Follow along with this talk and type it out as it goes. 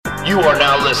You are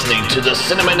now listening to the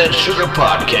Cinnamon and Sugar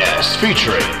Podcast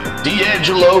featuring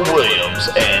D'Angelo Williams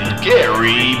and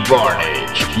Gary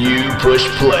Barnage. You push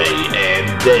play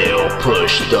and they'll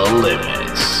push the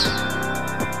limits.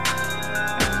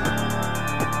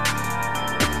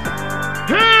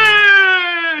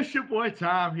 Hey, it's your boy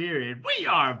Tom here, and we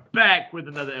are back with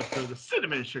another episode of the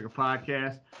Cinnamon and Sugar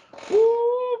Podcast.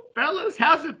 Ooh, fellas,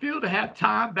 how's it feel to have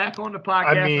Tom back on the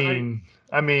podcast?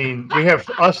 I mean, we have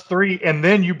us three, and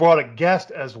then you brought a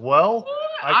guest as well.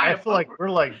 I feel like we're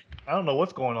like, I don't know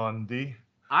what's going on, D.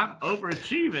 I'm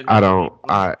overachieving.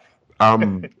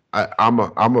 I'm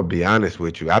gonna be honest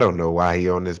with you. I don't know why he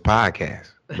on this podcast.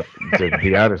 To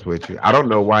be honest with you, I don't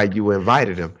know why you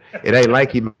invited him. It ain't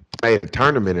like he made a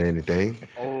tournament or anything.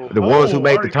 The ones who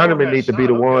made the tournament need to be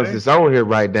the ones that's on here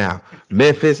right now.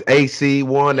 Memphis, AC,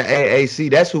 won the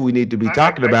AAC. That's who we need to be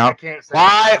talking about.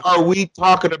 Why are we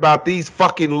talking about these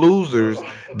fucking losers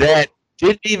that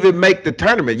didn't even make the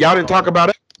tournament? Y'all didn't talk about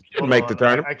it. Didn't make the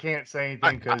tournament. I can't say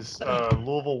anything because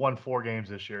Louisville won 4 games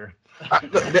this year.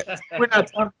 We're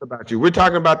not talking about you. We're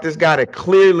talking about this guy that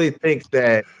clearly thinks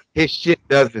that his shit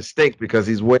doesn't stink because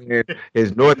he's wearing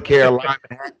his North Carolina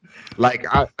hat. Like,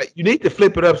 you need to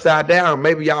flip it upside down.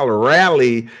 Maybe y'all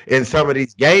rally in some of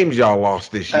these games y'all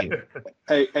lost this year.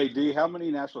 Hey, D, how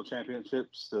many national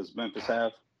championships does Memphis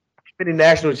have? How many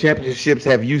national championships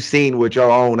have you seen with your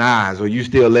own eyes, or you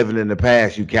still living in the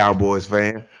past, you Cowboys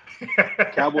fan?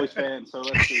 Cowboys fan, so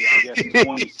let's see. I guess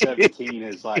 2017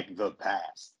 is like the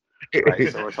past.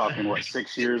 Right? So we're talking, what,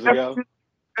 6 years ago?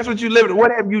 That's what you live in.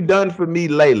 What have you done for me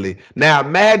lately? Now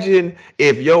imagine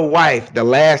if your wife, the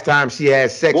last time she had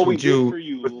sex with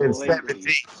you was in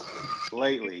 17.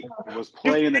 Lately, was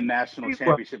playing the national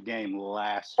championship game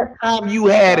last year. Time you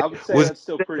had it, I would say was that's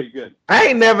still pretty good. I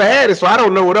ain't never had it, so I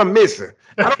don't know what I'm missing.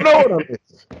 I don't know what I'm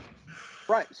missing.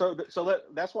 Right. So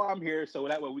that's why I'm here. So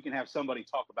that way we can have somebody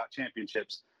talk about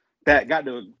championships that got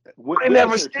to. I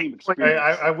never seen.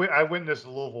 I witnessed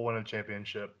Louisville win a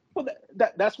championship. Well,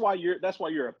 that's why you're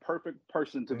a perfect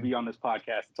person to be on this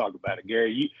podcast to talk about it,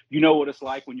 Gary. You know what it's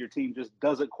like when your team just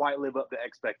doesn't quite live up to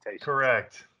expectations.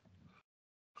 Correct.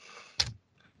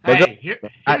 Hey,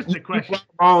 here's the question.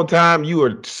 Wrong time. You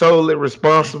are solely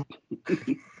responsible.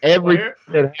 Everything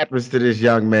that happens to this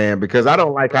young man, because I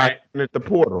don't like how he entered the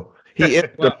portal. He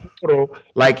entered the portal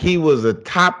like he was a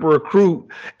top recruit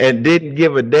and didn't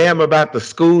give a damn about the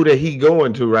school that he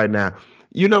going to right now.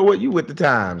 You know what? You with the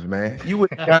times, man. You with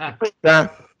the time.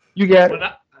 You got it.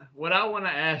 What I want to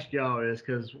ask y'all is,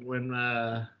 because when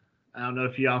I don't know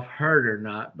if y'all heard or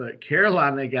not, but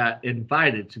Carolina got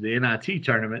invited to the NIT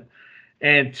tournament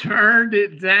and turned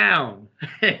it down.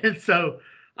 And so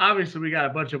obviously we got a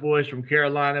bunch of boys from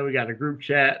Carolina. We got a group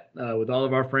chat with all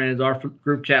of our friends. Our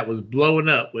group chat was blowing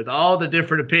up with all the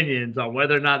different opinions on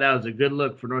whether or not that was a good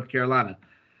look for North Carolina.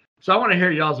 So I want to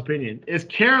hear y'all's opinion. Is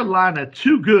Carolina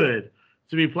too good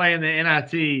to be playing the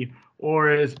NIT,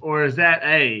 or is that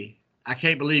I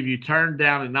can't believe you turned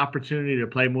down an opportunity to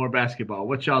play more basketball?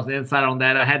 What's y'all's insight on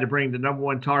that? I had to bring the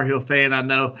 #1 Tar Heel fan I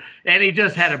know, and he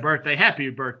just had a birthday. Happy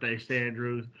birthday, Stan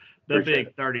Drews, the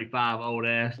big 35 old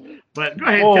ass. But go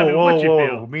ahead and tell me what you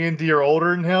feel. Me and D are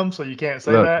older than him, so you can't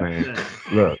say that. Man.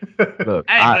 Look.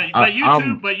 Hey,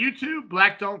 but you two,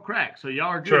 black don't crack, so y'all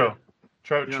are good.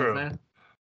 True.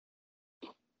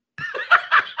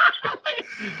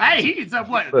 Hey, he's up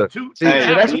what? Look, Two.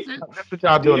 that's what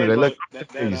y'all doing today. Look, that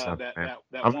tell you something, man.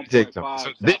 that 1.5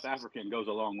 South African goes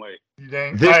a long way.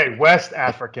 Hey, West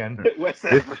African. West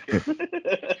African.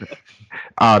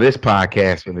 This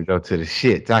podcast gonna go to the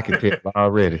shits. I can tell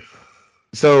already.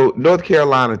 So North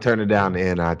Carolina turning down the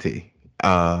NIT.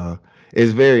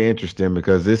 It's very interesting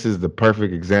because this is the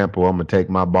perfect example. I'm gonna take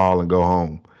my ball and go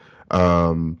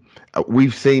home.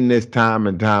 We've seen this time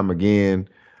and time again.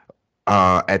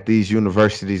 At these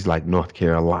universities like North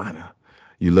Carolina,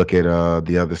 you look at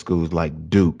the other schools like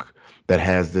Duke that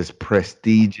has this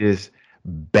prestigious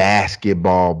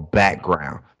basketball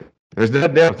background. There's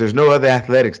nothing else. There's no other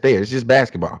athletics there. It's just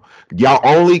basketball. Y'all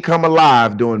only come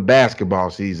alive during basketball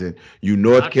season. You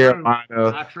North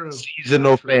Carolina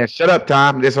seasonal fans. Shut up,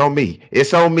 Tom. It's on me.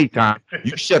 It's on me, Tom.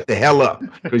 You shut the hell up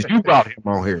because you brought him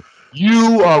on here.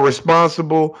 You are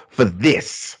responsible for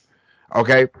this.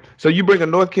 Okay, so you bring a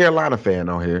North Carolina fan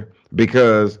on here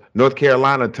because North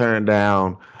Carolina turned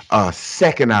down a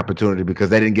second opportunity because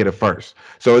they didn't get a first.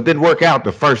 So it didn't work out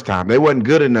the first time. They wasn't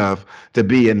good enough to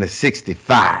be in the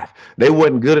 65. They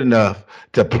wasn't good enough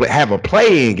to have a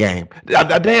playing game.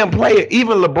 A damn player.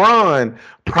 Even LeBron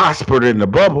prospered in the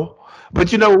bubble.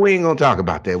 But you know, we ain't going to talk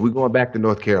about that. We're going back to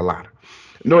North Carolina.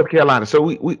 So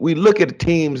we look at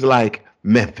teams like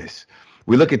Memphis.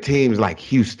 We look at teams like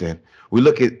Houston. We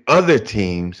look at other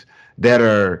teams that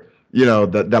are,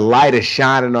 the light is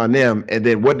shining on them. And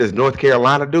then what does North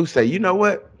Carolina do? Say, you know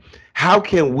what? How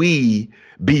can we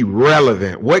be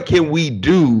relevant? What can we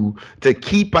do to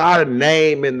keep our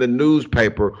name in the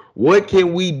newspaper? What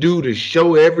can we do to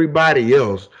show everybody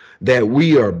else that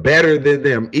we are better than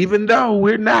them, even though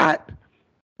we're not?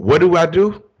 What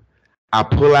do? I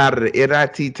pull out of the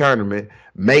NIT tournament,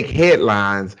 make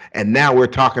headlines, and now we're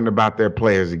talking about their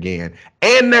players again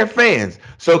and their fans.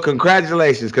 So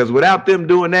congratulations, because without them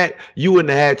doing that, you wouldn't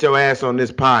have had your ass on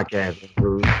this podcast,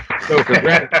 Bruce. So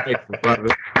congratulations, brother.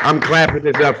 I'm clapping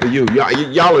this up for you.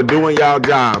 Y'all are doing y'all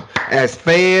job as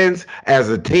fans, as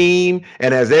a team,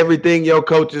 and as everything your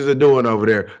coaches are doing over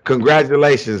there.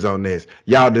 Congratulations on this.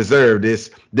 Y'all deserve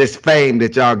this fame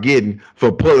that y'all getting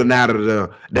for pulling out of the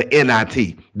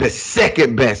NIT, the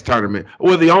second best tournament,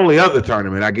 or the only other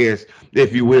tournament, I guess,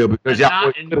 if you will, because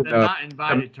y'all not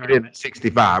invited tournament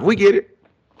 65. We get it.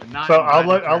 So I'll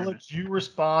let you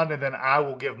respond, and then I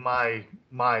will give my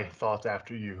thoughts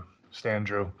after you, Stan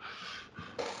Drew.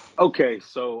 Okay,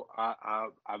 so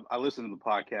I listen to the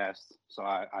podcast, so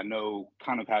I know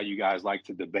kind of how you guys like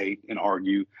to debate and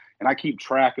argue, and I keep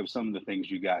track of some of the things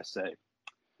you guys say.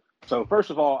 So first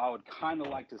of all, I would kind of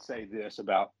like to say this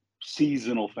about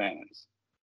seasonal fans.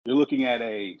 You're looking at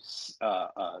a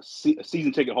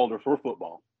season ticket holder for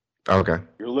football. Okay.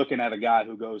 You're looking at a guy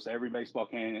who goes to every baseball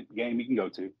game he can go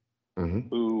to,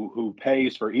 who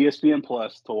pays for ESPN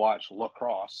Plus to watch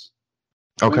lacrosse.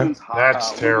 Okay,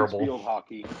 that's terrible. Field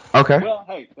hockey. Okay. Well,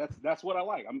 hey, that's what I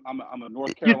like. I'm a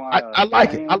North Carolina. I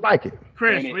like it. I like it.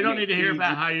 Chris, we don't need to hear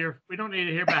about how you're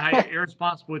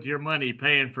irresponsible with your money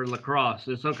paying for lacrosse.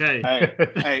 It's okay.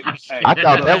 Hey. I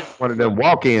thought that was one of them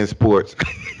walk-in sports.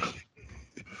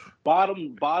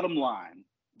 Bottom line.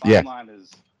 Line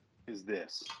is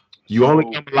this. You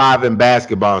only come alive in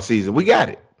basketball season. We got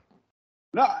it.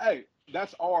 No, hey.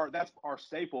 That's our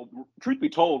staple. Truth be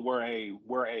told, we're a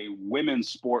women's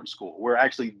sports school. We're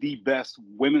actually the best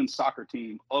women's soccer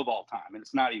team of all time, and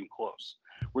it's not even close.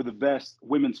 We're the best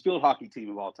women's field hockey team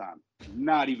of all time,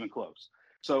 not even close.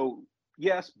 So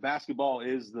yes, basketball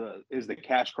is the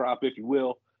cash crop, if you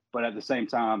will, but at the same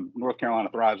time, North Carolina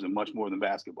thrives in much more than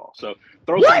basketball. So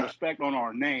throw some respect on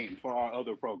our name for our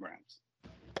other programs.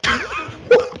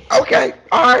 Okay.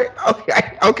 All right.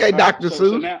 Okay, Dr. Seuss.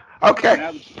 So now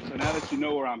that you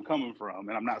know where I'm coming from,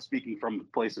 and I'm not speaking from a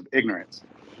place of ignorance,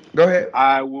 go ahead.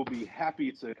 I will be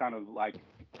happy to kind of like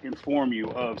inform you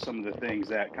of some of the things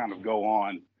that kind of go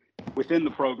on within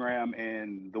the program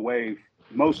and the way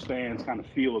most fans kind of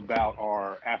feel about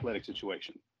our athletic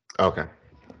situation. Okay.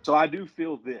 So I do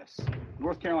feel this.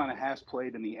 North Carolina has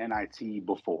played in the NIT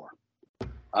before.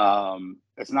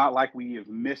 It's not like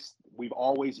we've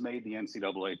always made the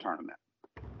NCAA tournament.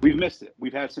 We've missed it.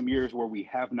 We've had some years where we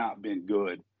have not been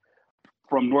good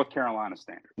from North Carolina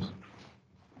standards.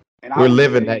 And we're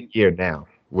living that year now.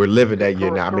 We're living that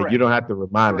year now. I mean, you don't have to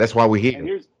remind. That's why we're here.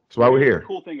 That's why we're here. The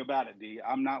cool thing about it, D,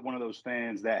 I'm not one of those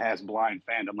fans that has blind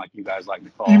fandom like you guys like to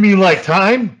call. You mean like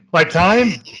time? Like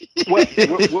time? Well,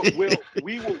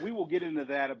 we will get into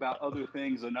that about other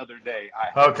things another day.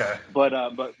 Okay. But I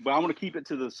want to keep it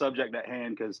to the subject at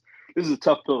hand because this is a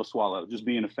tough pill to swallow. Just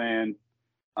being a fan,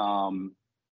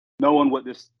 knowing what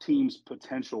this team's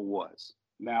potential was.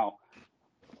 Now,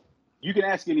 you can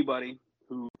ask anybody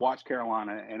who watched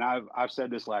Carolina, and I've said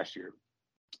this last year,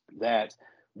 that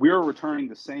we're returning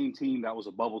the same team that was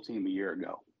a bubble team a year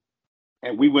ago.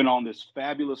 And we went on this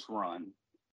fabulous run,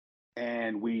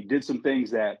 and we did some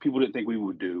things that people didn't think we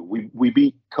would do. We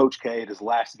beat Coach K at his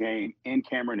last game in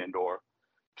Cameron Indoor.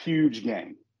 Huge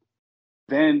game.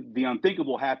 Then the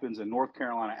unthinkable happens, and North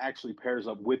Carolina actually pairs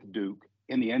up with Duke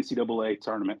in the NCAA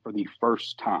tournament for the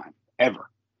first time ever.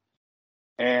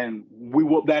 And we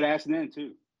whooped that ass then,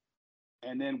 too.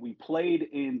 And then we played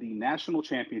in the national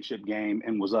championship game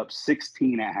and was up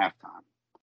 16 at halftime.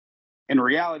 And the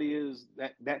reality is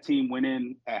that team went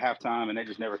in at halftime and they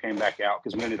just never came back out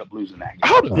because we ended up losing that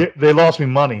game. They lost me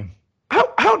money.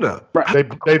 Hold up.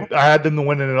 Right. I had them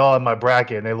winning it all in my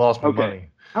bracket, and they lost me money.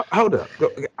 Hold up.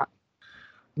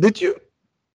 Did you?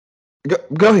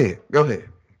 Go ahead. Okay.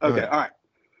 All right.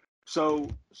 So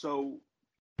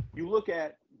you look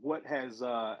at what has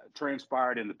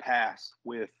transpired in the past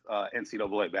with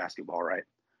NCAA basketball, right?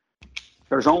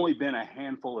 There's only been a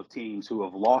handful of teams who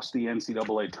have lost the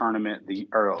NCAA tournament,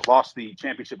 or lost the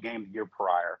championship game the year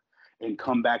prior, and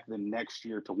come back the next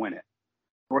year to win it.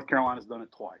 North Carolina's done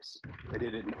it twice. They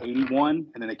did it in 81,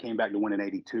 and then they came back to win in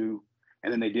 82,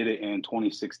 and then they did it in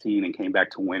 2016 and came back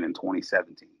to win in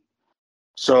 2017.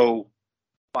 So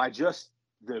by just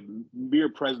the mere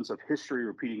presence of history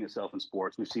repeating itself in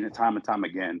sports, we've seen it time and time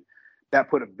again. that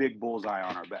put a big bullseye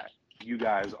on our back. You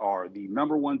guys are the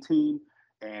number one team,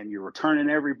 and you're returning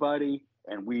everybody,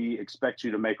 and we expect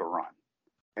you to make a run.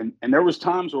 And there was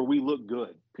times where we looked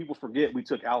good. People forget we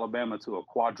took Alabama to a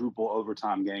quadruple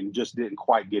overtime game, just didn't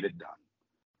quite get it done,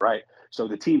 right? So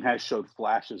the team has showed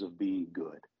flashes of being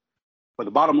good. But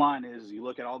the bottom line is, you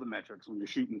look at all the metrics, when you're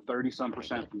shooting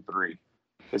 30-some% from three,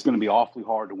 it's going to be awfully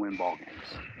hard to win ball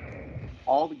games.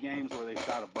 All the games where they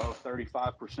shot above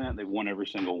 35%, they've won every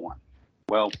single one.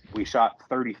 Well, we shot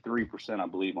 33%, I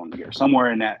believe, on the year,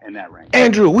 somewhere in that range.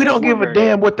 Andrew, we don't give a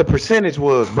damn what the percentage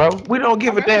was, bro. We don't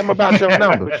give a damn about your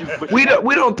numbers. We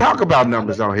don't talk about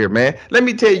numbers on here, man. Let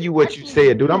me tell you what you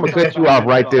said, dude. I'm gonna cut you off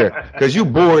right there because you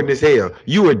boring as hell.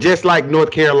 You were just like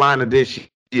North Carolina this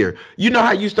year. You know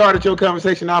how you started your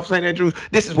conversation off, St. Andrews?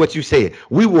 This is what you said.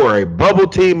 We were a bubble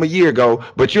team a year ago,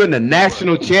 but you're in the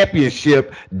national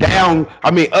championship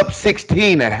up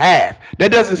 16 at half.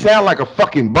 That doesn't sound like a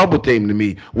fucking bubble team to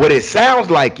me. What it sounds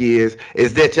like is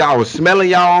that y'all was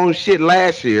smelling y'all own shit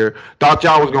last year, thought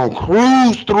y'all was gonna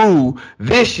cruise through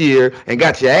this year and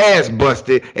got your ass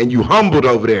busted and you humbled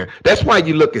over there. That's why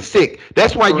you looking sick.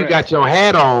 That's why you got your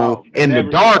hat on in the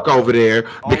dark over there,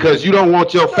 because you don't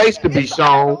want your face to be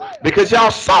shown. Because y'all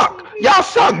suck. Y'all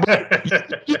suck.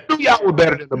 You knew y'all were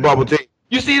better than the bubble team.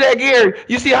 You see that, Gary?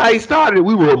 You see how he started?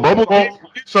 We were a bubble team.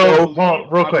 So, hold on,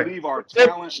 real quick. I believe our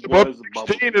talent was a bubble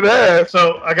team.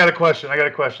 So, I got a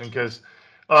question because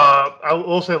I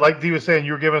will say, like Dee was saying,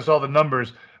 you were giving us all the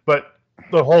numbers, but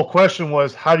the whole question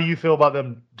was, how do you feel about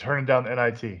them turning down the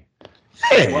NIT?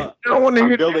 Well, I'm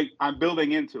building into it. I'm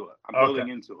building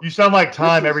into it. You sound like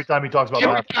Time every time he talks about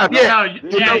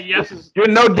that. You're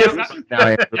no different.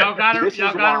 Y'all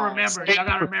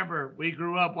gotta remember. We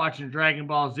grew up watching Dragon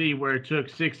Ball Z, where it took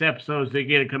 6 episodes to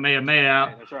get a Kamehameha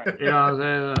out. That's right. You know what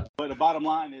I'm saying? But the bottom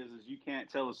line is you can't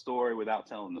tell a story without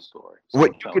telling the story. So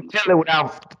you can tell it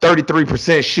without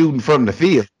 33% shooting from the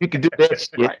field. You can do that shit.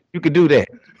 Right. You can do that.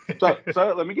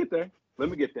 So let me get there.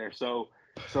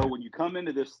 So when you come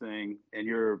into this thing and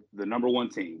you're the number one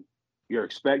team, you're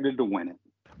expected to win it.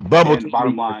 Bubble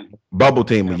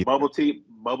team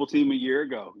a year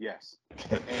ago, yes.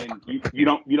 And you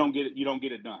don't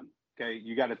get it done. Okay,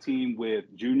 you got a team with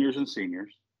juniors and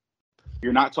seniors.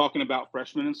 You're not talking about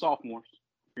freshmen and sophomores.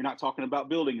 You're not talking about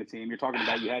building a team. You're talking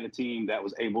about you had a team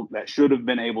that should have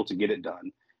been able to get it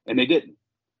done, and they didn't.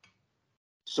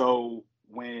 So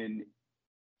when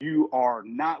you are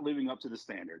not living up to the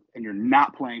standard and you're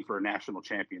not playing for a national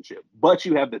championship, but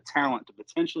you have the talent to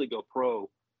potentially go pro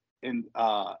in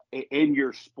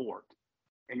your sport,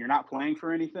 and you're not playing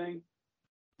for anything,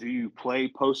 do you play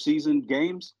postseason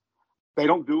games? They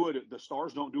don't do it. The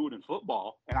Stars don't do it in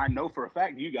football. And I know for a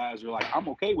fact you guys are like, I'm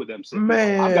okay with them sitting.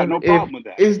 Man, I've got no problem with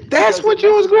that. Is that's what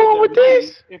you was going with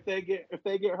this? If they get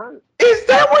hurt. Is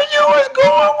that where you was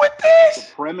going with this?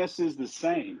 The premise is the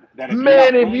same. That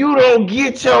if you don't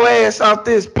get your ass off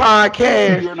this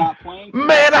podcast, you're not playing.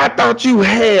 Man, I thought you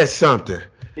had something.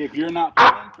 If you're not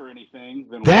playing for anything,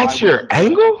 then that's your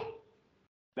angle?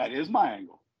 That is my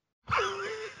angle.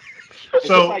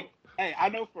 So like, hey, I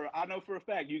know for a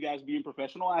fact you guys being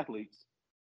professional athletes,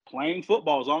 playing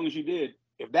football as long as you did,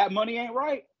 if that money ain't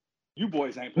right, you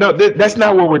boys ain't playing. No, that's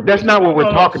not what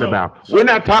we're talking about. We're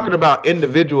not talking about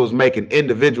individuals making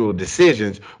individual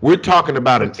decisions. We're talking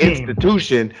about an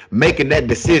institution making that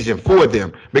decision for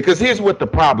them. Because here's what the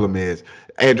problem is.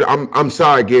 Andrew, I'm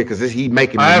sorry, Gary, because he's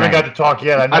making me mad. I haven't got to talk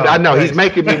yet. I know. He's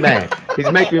making me mad. He's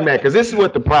making me mad because this is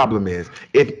what the problem is.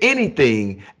 If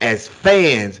anything, as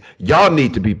fans, y'all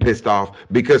need to be pissed off,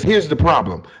 because here's the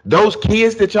problem. Those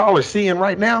kids that y'all are seeing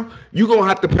right now, you're going to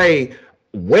have to pay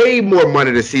way more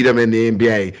money to see them in the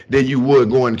NBA than you would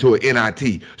going to an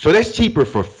NIT. So that's cheaper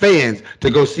for fans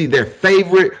to go see their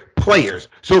favorite players.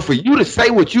 So for you to say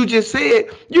what you just said,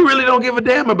 you really don't give a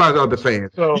damn about other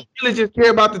fans. So, you really just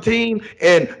care about the team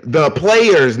and the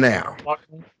players now.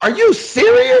 Are you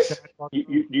serious? Do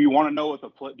you want to know what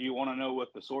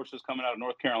the sources coming out of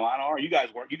North Carolina are? You guys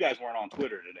weren't on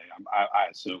Twitter today, I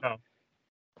assume. No.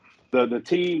 The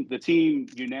team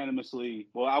unanimously,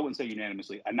 well, I wouldn't say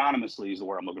unanimously, anonymously is the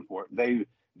word I'm looking for. They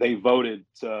voted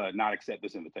to not accept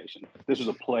this invitation. This was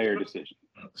a player decision.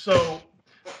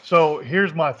 So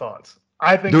here's my thoughts.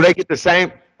 I think. Do they get the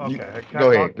same? Okay.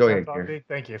 Go ahead.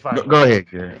 Thank you. Go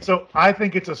ahead, Gary. So I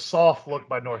think it's a soft look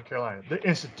by North Carolina, the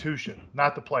institution,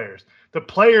 not the players. The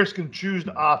players can choose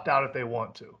to opt out if they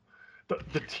want to.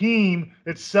 The team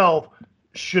itself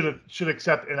should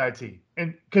accept NIT,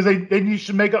 and because they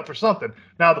should make up for something.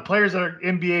 Now the players that are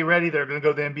NBA ready, they're going to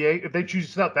go to the NBA. If they choose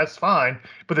to stop, that's fine,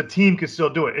 but the team can still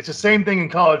do it. It's the same thing in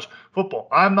college football.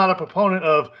 I'm not a proponent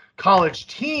of college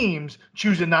teams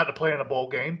choosing not to play in a bowl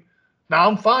game. Now,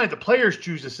 I'm fine. The players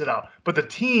choose to sit out, but the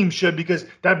team should, because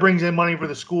that brings in money for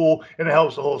the school and it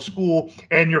helps the whole school,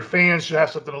 and your fans should have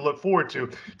something to look forward to.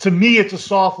 To me, it's a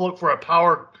soft look for a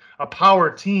power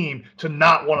team to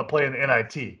not want to play in the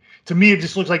NIT. To me, it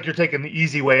just looks like you're taking the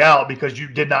easy way out because you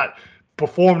did not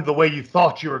perform the way you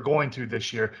thought you were going to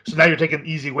this year. So now you're taking the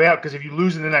easy way out, because if you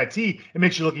lose in the NIT, it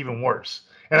makes you look even worse.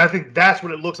 And I think that's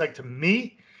what it looks like to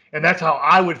me. And that's how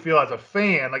I would feel as a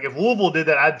fan. Like if Louisville did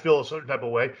that, I'd feel a certain type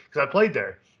of way because I played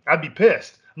there. I'd be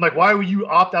pissed. I'm like, why would you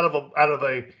opt out of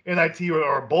a NIT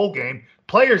or a bowl game?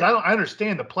 Players, I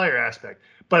understand the player aspect,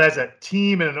 but as a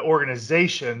team and an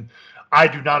organization, I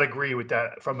do not agree with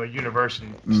that from a university.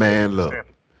 Man,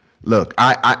 look.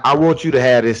 I want you to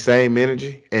have this same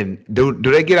energy. And do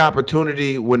they get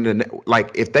opportunity when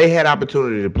if they had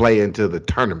opportunity to play into the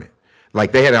tournament?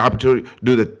 Like they had an opportunity.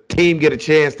 Do the team get a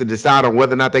chance to decide on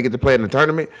whether or not they get to play in the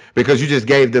tournament? Because you just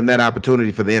gave them that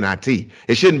opportunity for the NIT.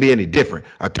 It shouldn't be any different.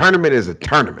 A tournament is a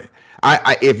tournament.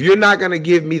 If you're not going to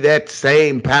give me that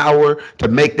same power to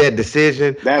make that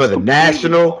decision for the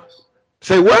national, false.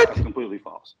 Say what? That's completely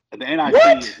false. The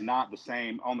NIT is not the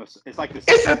same on the. It's like the.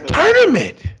 It's a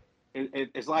tournament.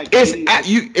 It's like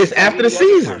it's after the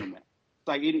season. Tournament. It's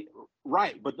like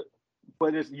right, but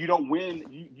you don't win.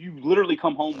 You literally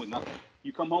come home with nothing.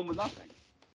 You come home with nothing.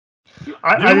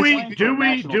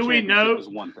 Do we know? Is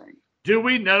one thing. Do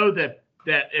we know that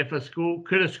if a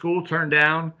school turn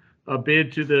down a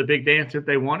bid to the big dance if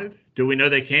they wanted? Do we know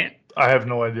they can't? I have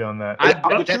no idea on that.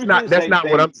 That's not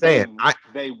what I'm saying.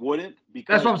 They wouldn't,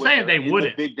 because that's what I'm saying. They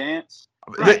wouldn't. The big dance.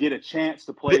 Get a chance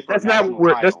to play. That's not what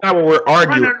we're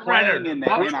arguing. Playing in the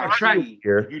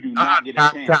NIT, you do not get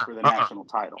a chance for the national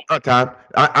title.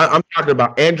 I'm talking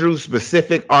about Andrew's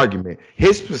specific argument.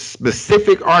 His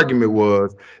specific argument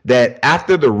was that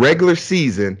after the regular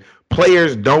season,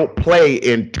 players don't play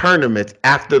in tournaments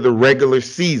after the regular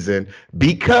season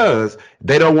because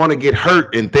they don't want to get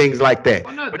hurt and things like that.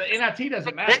 Well, no, the NIT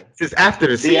doesn't matter. It's after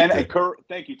the season.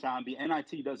 Thank you, Tom. The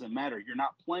NIT doesn't matter. You're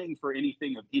not playing for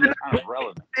anything of any kind of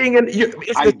relevance.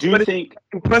 I do think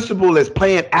principle is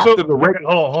playing after the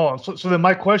regular. Hold on. So then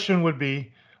my question would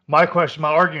be, my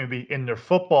argument would be in their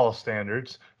football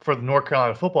standards for the North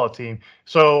Carolina football team.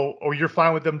 So, you're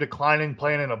fine with them declining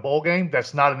playing in a bowl game?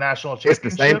 That's not a national championship.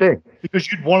 It's the same thing.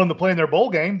 Because you'd want them to play in their bowl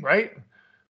game, right?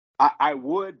 I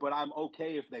would, but I'm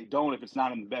okay if they don't, if it's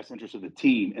not in the best interest of the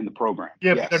team and the program.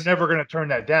 Yeah, yes. But they're never going to turn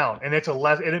that down, and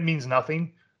it means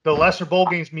nothing. The lesser bowl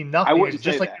games mean nothing. I wouldn't it's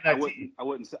just say like that.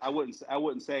 I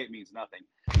wouldn't say it means nothing.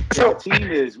 So, if a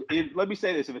team is. Let me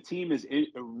say this: if a team is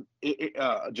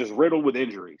just riddled with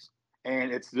injuries,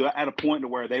 and it's at a point to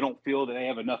where they don't feel that they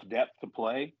have enough depth to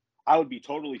play, I would be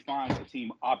totally fine with a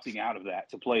team opting out of that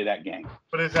to play that game.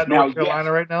 But is that North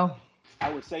Carolina right now? I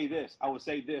would say this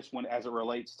when, as it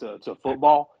relates to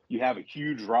football, you have a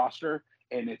huge roster,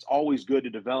 and it's always good to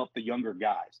develop the younger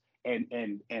guys. And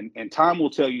time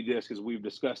will tell you this, because we've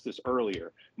discussed this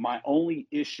earlier. My only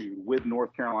issue with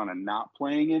North Carolina not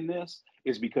playing in this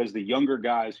is because the younger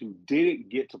guys who didn't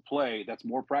get to play, that's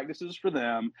more practices for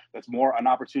them. That's more an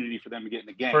opportunity for them to get in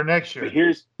the game for next year. But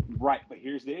here's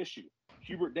the issue: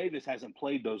 Hubert Davis hasn't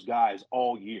played those guys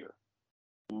all year.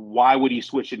 Why would he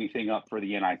switch anything up for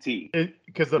the NIT?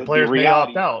 Because the players may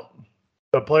opt out.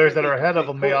 The players that are ahead of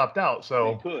them may opt out.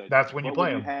 So that's when you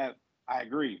play them. I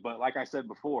agree, but like I said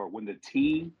before, when the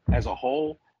team as a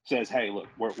whole says, "Hey, look,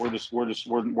 we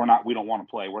don't want to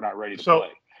play. We're not ready to play."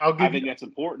 I think that's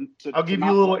important. I'll give you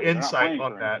a little insight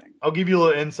on that. I'll give you a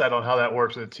little insight on how that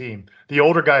works with the team. The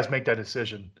older guys make that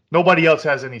decision. Nobody else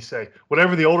has any say.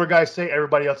 Whatever the older guys say,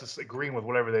 everybody else is agreeing with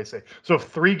whatever they say. So if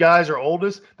 3 guys are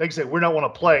oldest, they can say, "We don't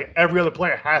want to play." Every other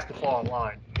player has to fall in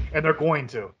line, and they're going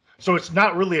to. So it's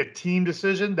not really a team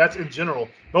decision. That's in general.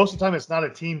 Most of the time, it's not a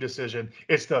team decision.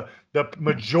 It's the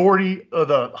majority of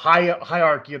the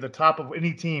hierarchy of the top of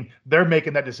any team. They're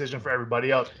making that decision for everybody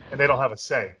else, and they don't have a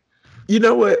say. You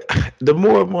know what? The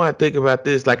more and more I think about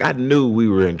this, like I knew we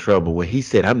were in trouble when he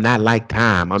said, "I'm not like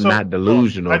Tom. I'm not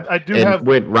delusional."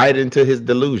 Went right into his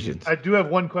delusions. I do have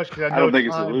one question. I don't think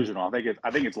it's delusional.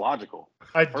 I think it's logical.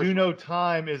 I do know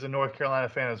Time is a North Carolina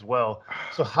fan as well.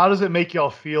 So how does it make y'all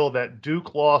feel that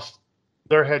Duke lost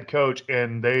their head coach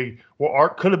and they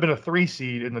could have been a 3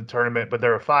 seed in the tournament, but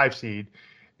they're a 5 seed,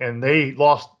 and they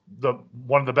lost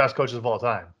one of the best coaches of all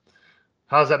time?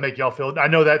 How does that make y'all feel? I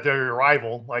know that they're your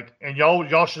rival, and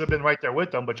y'all should have been right there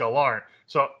with them, but y'all aren't.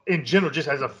 So in general, just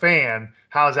as a fan,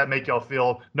 how does that make y'all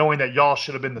feel knowing that y'all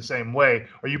should have been the same way?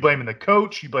 Are you blaming the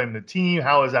coach? You blaming the team?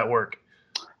 How does that work?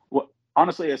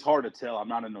 Honestly, it's hard to tell. I'm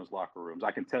not in those locker rooms.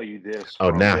 I can tell you this. Oh,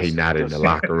 from now just- he's not in just- the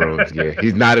locker rooms. Yeah,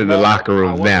 he's not in the No, locker I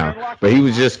rooms wasn't now. in the locker But he room.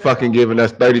 was I just said fucking I giving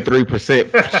us was-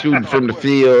 33% shooting from the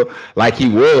field like he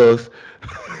was.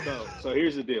 So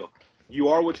here's the deal. You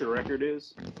are what your record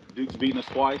is. Duke's beaten us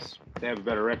twice. They have a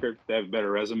better record. They have a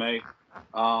better resume.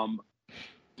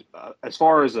 As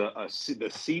far as the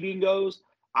seeding goes,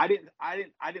 I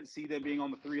didn't see them being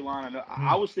on the 3 line.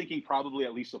 I was thinking probably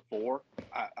at least a 4,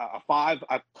 a 5.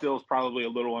 I feel is probably a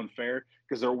little unfair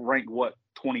because they're ranked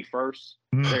 21st.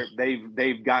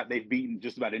 They've beaten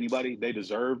just about anybody. They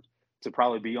deserved to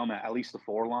probably be on that at least the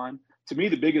 4 line. To me,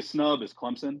 the biggest snub is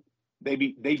Clemson.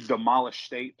 They demolished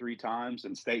State 3 times,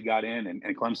 and State got in, and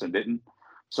Clemson didn't.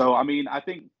 So, I mean, I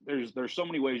think there's so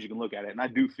many ways you can look at it, and I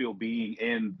do feel being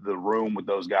in the room with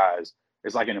those guys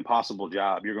is like an impossible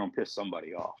job. You're going to piss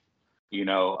somebody off.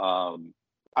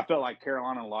 I felt like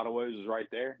Carolina in a lot of ways was right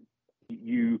there.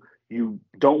 You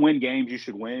don't win games you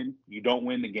should win. You don't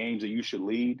win the games that you should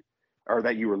lead or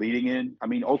that you were leading in. I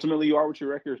mean, ultimately, you are what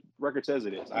your record says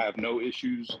it is. I have no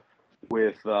issues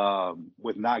with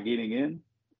not getting in.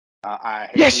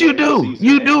 Yes, you do.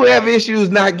 You do have issues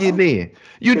not getting in.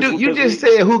 You do. You just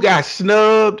said who got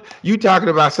snubbed. You talking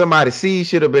about somebody's seed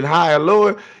should have been higher,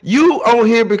 lower. You on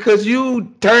here because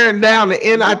you turned down the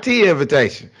NIT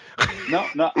invitation. No,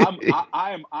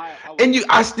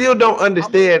 I still don't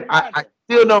understand. I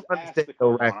still don't understand.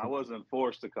 I wasn't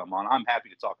forced to come on. I'm happy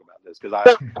to talk about this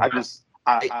because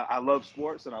I love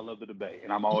sports and I love the debate,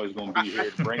 and I'm always going to be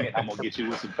here to bring it. I'm going to get you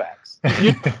with some facts.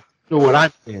 You know what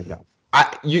I'm saying, though.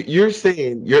 You're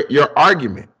saying your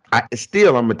argument.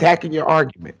 I'm attacking your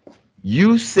argument.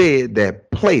 You said that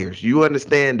players, you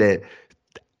understand that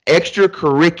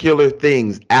extracurricular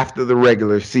things after the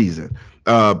regular season,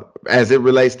 as it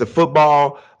relates to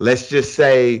football, let's just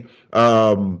say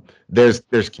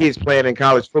there's kids playing in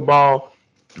college football.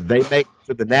 They make it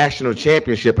to the national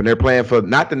championship and they're playing for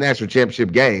not the national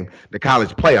championship game, the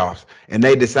college playoffs, and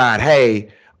they decide,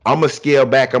 hey, I'm gonna scale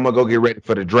back. I'm gonna go get ready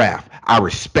for the draft. I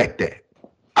respect that.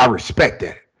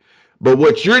 But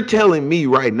what you're telling me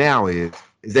right now is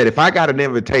that if I got an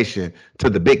invitation to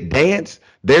the big dance,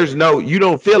 you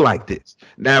don't feel like this.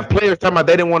 Now, if players talking about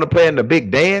they didn't want to play in the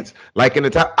big dance, like in the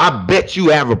top, I bet you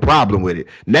have a problem with it.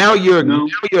 Now your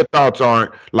thoughts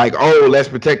aren't like, oh, let's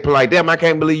protect people like them. I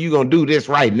can't believe you're gonna do this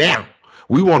right now.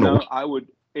 We want to. No, I would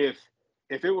if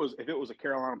it was a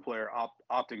Carolina player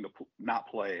opting to not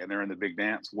play and they're in the big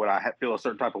dance, would I feel a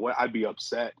certain type of way? I'd be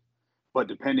upset. But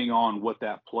depending on what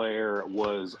that player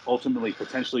was ultimately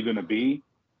potentially going to be,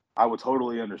 I would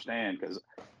totally understand because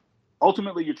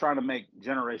ultimately you're trying to make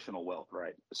generational wealth,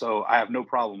 right? So I have no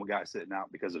problem with guys sitting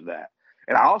out because of that.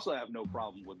 And I also have no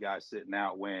problem with guys sitting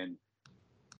out when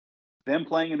them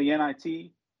playing in the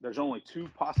NIT, there's only 2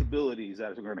 possibilities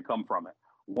that are going to come from it.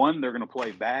 One, they're going to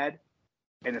play bad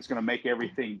and it's going to make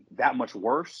everything that much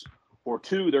worse. Or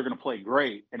 2, they're going to play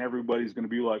great and everybody's going to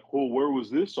be like, oh, where was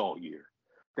this all year?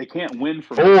 They can't win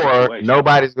from or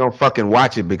nobody's gonna fucking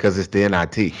watch it because it's the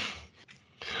NIT.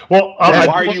 Well,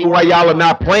 why y'all are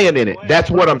not playing in it? That's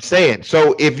what I'm saying.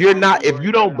 So if you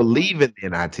don't believe in the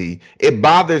NIT, it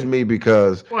bothers me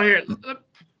because. Well, here,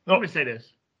 let me say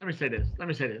this.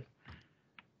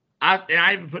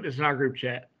 I even put this in our group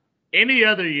chat. Any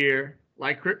other year,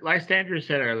 like Sandra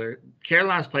said earlier,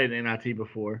 Carolina's played the NIT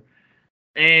before,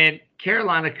 and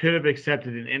Carolina could have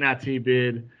accepted an NIT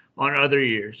bid on other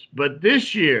years. But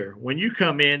this year, when you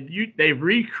come in, they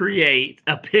recreate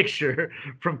a picture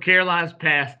from Carolina's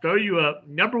past, throw you up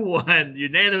number 1,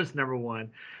 unanimous number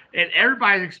 1, and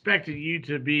everybody's expecting you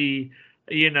to be,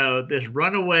 this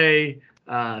runaway,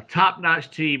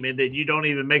 top-notch team, and then you don't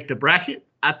even make the bracket.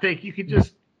 I think you could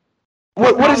just.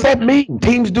 What does that mean?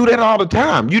 Teams do that all the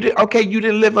time. You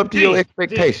didn't live up to your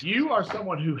expectations. You are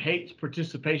someone who hates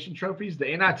participation trophies. The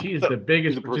NIT is the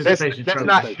biggest participation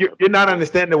trophy. You're not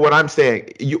understanding what I'm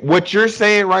saying. What you're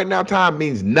saying right now, Tom,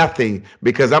 means nothing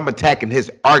because I'm attacking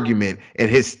his argument and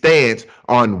his stance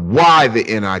on why the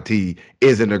NIT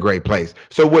isn't a great place.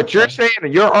 So what you're saying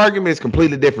and your argument is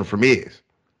completely different from his.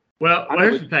 Well,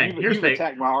 here's the thing. You've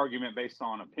attacked my argument based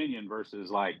on opinion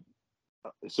versus like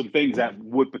some things that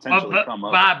would potentially come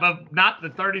up. But not the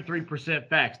 33%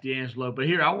 facts, D'Angelo. But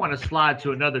here, I want to slide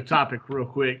to another topic real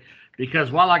quick because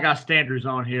while I got Standards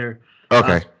on here.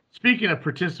 Okay. Speaking of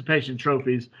participation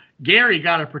trophies, Gary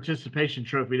got a participation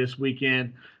trophy this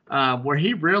weekend where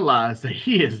he realized that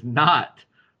he is not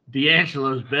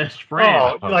D'Angelo's best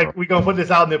friend. Oh, like we gonna put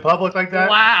this out in the public like that?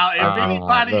 Wow. If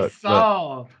anybody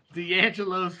saw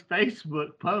D'Angelo's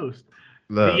Facebook post,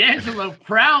 D'Angelo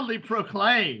proudly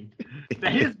proclaimed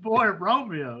that his boy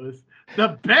Romeo is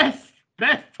the best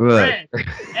friend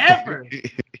ever.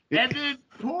 And then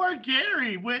poor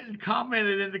Gary went and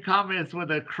commented in the comments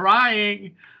with a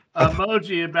crying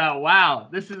emoji about, wow,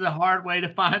 this is a hard way to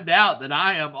find out that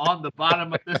I am on the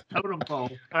bottom of this totem pole.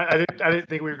 I didn't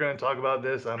think we were going to talk about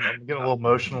this. I'm getting a little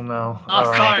emotional now.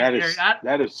 Oh, sorry, Gary.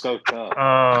 That is so tough.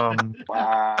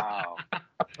 Wow.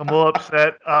 I'm a little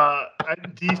upset.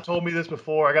 Dee's told me this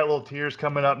before. I got little tears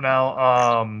coming up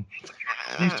now.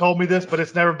 Dee's told me this, but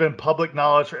it's never been public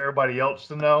knowledge for everybody else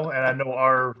to know. And I know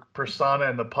our persona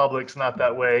and the public's not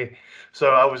that way.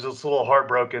 So I was just a little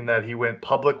heartbroken that he went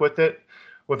public with it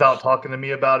without talking to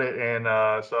me about it. And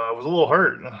so I was a little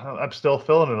hurt. I'm still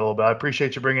feeling it a little bit. I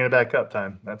appreciate you bringing it back up,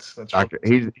 Time. That's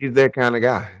he's that kind of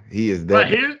guy. He is that.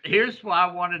 But here's why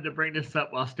I wanted to bring this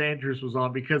up while Standrews was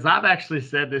on, because I've actually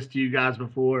said this to you guys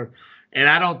before, and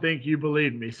I don't think you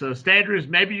believe me. So Standrews,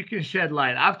 maybe you can shed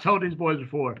light. I've told these boys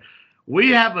before,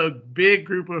 we have a big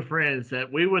group of friends that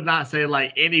we would not say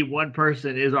like any one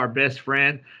person is our best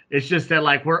friend. It's just that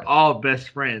like we're all best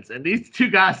friends. And these two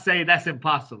guys say that's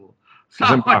impossible. So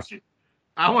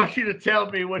I want you to tell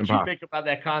me what you think about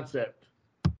that concept.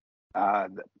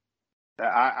 I'm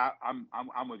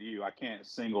with you. I can't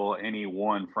single any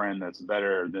one friend that's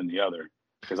better than the other.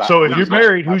 So if you're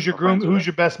married, who's your groom? Who's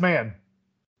your best man?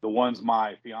 The ones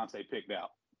my fiance picked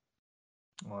out.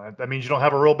 Well, that means you don't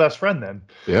have a real best friend then.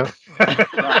 Yeah.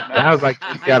 I was like,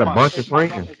 you got a bunch of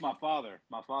friends. It's my father.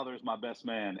 My father is my best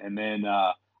man. And then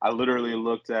I literally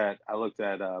looked at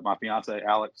my fiance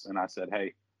Alex, and I said,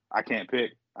 "Hey, I can't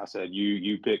pick." I said,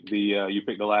 "You pick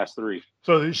the last three."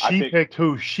 So she picked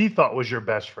who she thought was your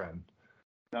best friend.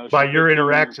 No, by your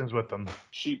interactions with them.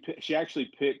 She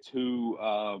actually picked who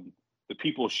the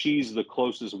people she's the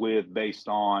closest with based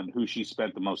on who she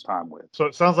spent the most time with. So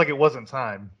it sounds like it wasn't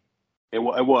Time. It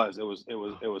was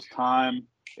Time.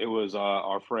 It was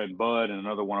our friend Bud and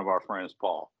another one of our friends,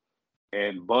 Paul.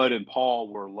 And Bud and Paul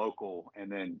were local, and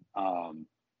then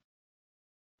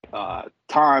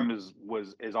Time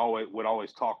would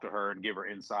always talk to her and give her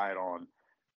insight on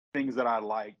things that I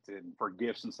liked and for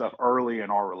gifts and stuff early in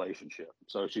our relationship.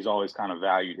 So she's always kind of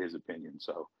valued his opinion.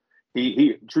 So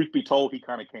he truth be told, he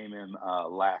kind of came in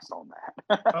last on that.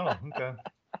 Oh, okay.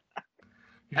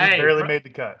 You just barely made the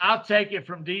cut. I'll take it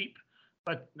from deep.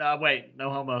 But wait,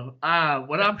 no homo.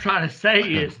 What I'm trying to say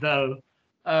is, though,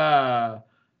 I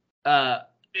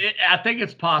think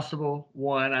it's possible.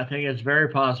 One, I think it's very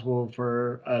possible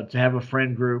for to have a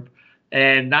friend group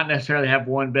and not necessarily have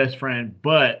one best friend.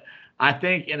 But I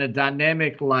think in a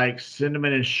dynamic like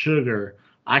Cinnamon and Sugar,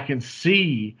 I can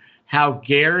see how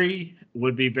Gary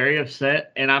would be very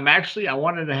upset. And I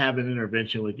wanted to have an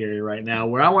intervention with Gary right now,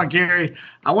 where I want you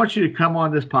to come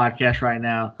on this podcast right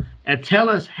now and tell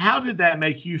us, how did that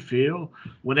make you feel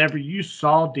whenever you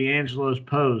saw D'Angelo's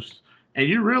post and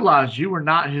you realized you were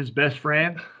not his best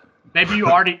friend? Maybe you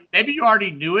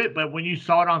already knew it, but when you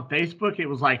saw it on Facebook, it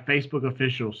was like Facebook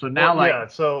official. So now,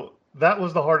 so that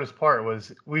was the hardest part.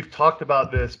 Was we've talked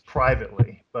about this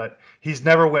privately, but he's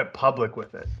never went public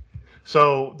with it.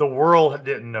 So the world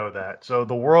didn't know that. So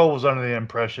the world was under the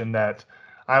impression that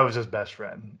I was his best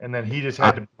friend, and then he just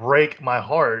had to break my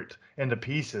heart into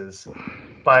pieces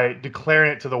by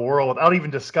declaring it to the world without even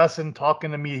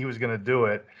talking to me. He was going to do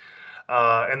it.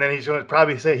 And then he's going to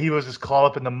probably say he was just caught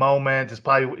up in the moment. He's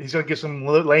going to give some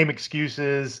lame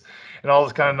excuses and all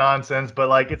this kind of nonsense. But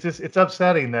like, it's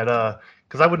upsetting that,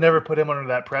 because I would never put him under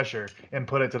that pressure and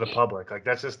put it to the public. Like,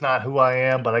 that's just not who I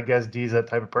am. But I guess D's that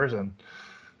type of person.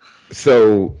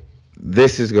 So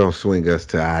this is going to swing us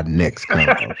to our next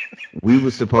convo. We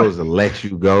were supposed to let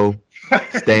you go,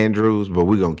 Standrews, but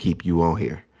we're going to keep you on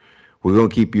here. We're going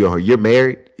to keep you on here. You're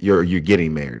married? You're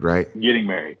getting married, right? Getting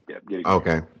married. Yep, getting married.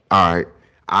 Okay. All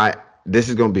right. This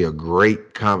is going to be a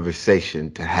great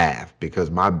conversation to have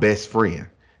because my best friend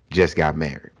just got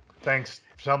married. Thanks.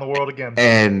 Sound the world again.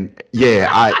 And yeah,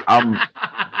 I'm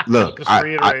look,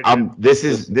 this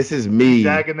is me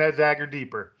dagging that dagger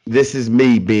deeper. This is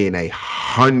me being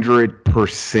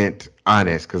 100%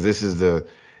 honest, because this is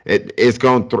it's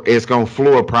gonna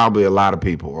floor probably a lot of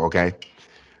people. Okay,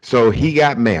 so he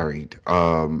got married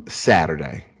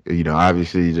Saturday. You know,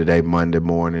 obviously today Monday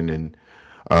morning, and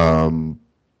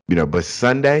but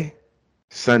Sunday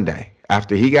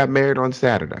after he got married on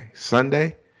Saturday,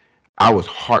 Sunday, I was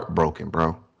heartbroken,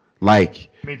 bro. Like,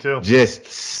 me too. Just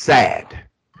sad,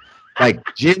 like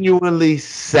genuinely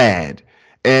sad.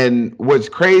 And what's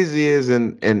crazy is,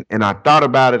 and I thought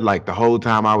about it like the whole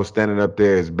time I was standing up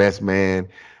there as best man,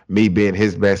 me being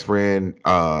his best friend,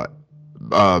 he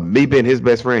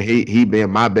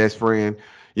being my best friend,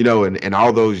 and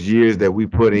all those years that we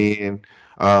put in.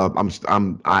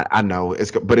 I know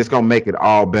but it's gonna make it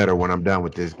all better when I'm done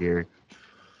with this, Gary.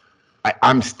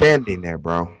 I'm standing there,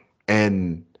 bro.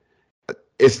 And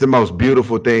it's the most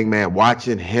beautiful thing, man. Watch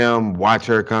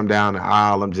her come down the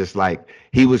aisle. I'm just like,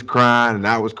 he was crying and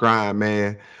I was crying,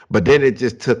 man. But then it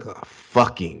just took a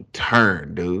fucking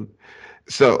turn, dude.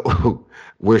 So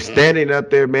we're standing up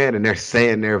there, man, and they're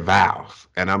saying their vows.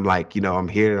 And I'm like, I'm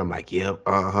hearing, I'm like, yep,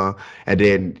 uh-huh. And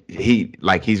then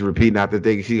he's repeating out the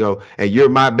thing. She goes, and you're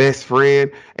my best friend.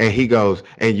 And he goes,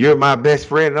 and you're my best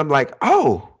friend. And I'm like,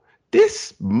 oh,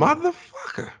 this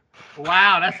motherfucker.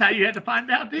 Wow, that's how you had to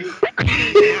find out, D?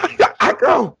 I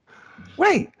go,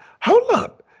 wait, hold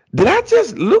up. Did I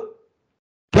just look?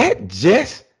 That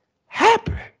just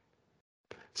happened.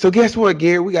 So guess what,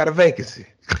 Gary? We got a vacancy.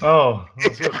 Oh,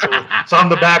 so I'm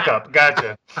the backup.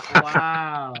 Gotcha.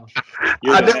 Wow.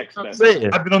 You're the next best.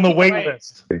 I've been on the wait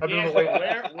list.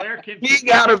 Where can he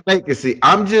got a vacancy?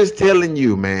 I'm just telling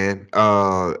you, man.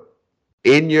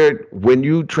 When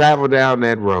you travel down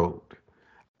that road,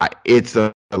 it's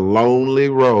a lonely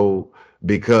road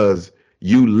because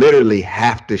you literally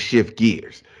have to shift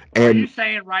gears. And are you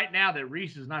saying right now that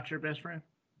Reese is not your best friend?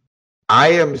 I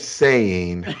am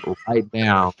saying right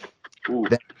now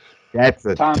that's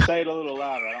a Tom, say it a little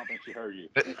louder. I don't think she heard you.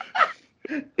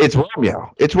 It's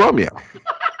Romeo. It's Romeo.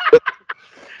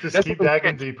 Just keep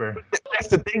digging deeper. That's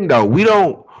the thing, though. We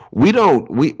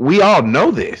all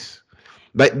know this.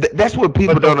 But that's what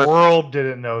people don't. The world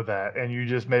didn't know that, and you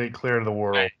just made it clear to the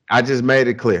world. I just made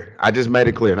it clear.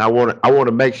 And I want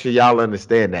to make sure y'all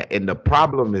understand that. And the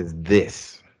problem is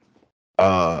this,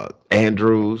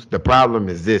 Andrews. The problem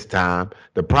is this time.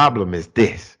 The problem is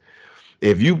this.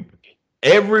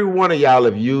 Every one of y'all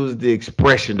have used the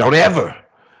expression, don't ever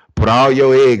put all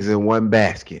your eggs in one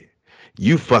basket.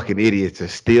 You fucking idiots are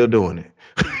still doing it.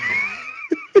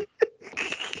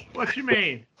 What you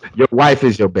mean? Your wife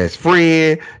is your best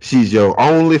friend. She's your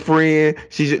only friend.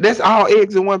 That's all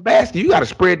eggs in one basket. You got to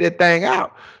spread that thing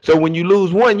out. So when you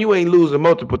lose one, you ain't losing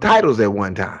multiple titles at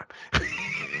one time.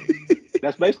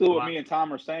 That's basically what me and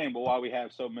Tom are saying, but why we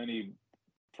have so many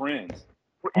friends.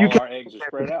 Our eggs are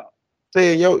spread out.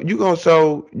 Saying you gonna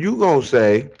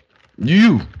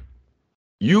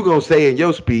say in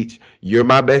your speech, you're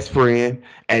my best friend,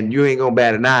 and you ain't gonna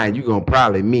bat an eye, and you gonna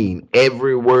probably mean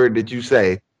every word that you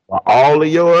say. While all of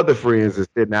your other friends are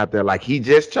sitting out there like he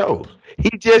just chose.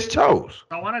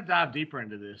 I want to dive deeper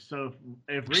into this. So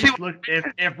if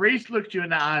Reese looked you in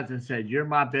the eyes and said, "You're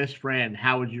my best friend,"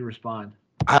 how would you respond?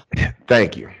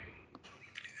 Thank you.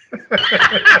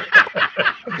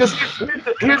 Because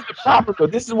here's the problem, though.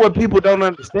 This is what people don't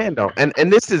understand, though, and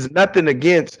this is nothing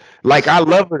against. Like, I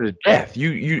love her to death.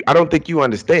 I don't think you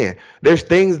understand. There's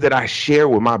things that I share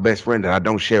with my best friend that I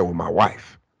don't share with my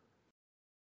wife.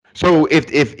 So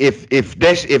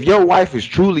if your wife is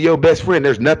truly your best friend,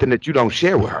 there's nothing that you don't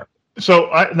share with her. So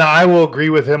I will agree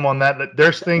with him on that. That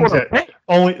there's things that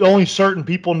only certain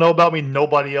people know about me.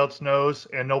 Nobody else knows,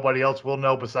 and nobody else will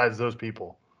know besides those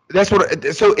people. So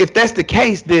if that's the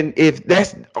case, then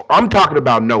I'm talking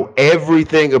about know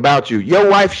everything about you. Your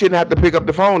wife shouldn't have to pick up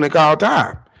the phone and call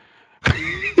time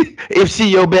if she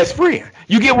your best friend.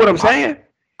 You get what I'm saying?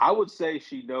 I would say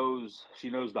she knows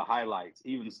the highlights,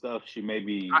 even stuff she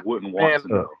maybe wouldn't want to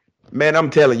know. Man, I'm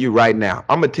telling you right now,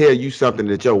 I'm going to tell you something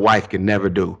that your wife can never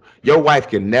do. Your wife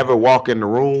can never walk in the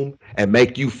room and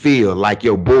make you feel like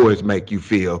your boys make you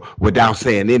feel without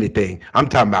saying anything. I'm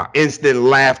talking about instant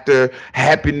laughter,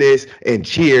 happiness, and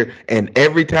cheer. And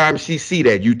every time she see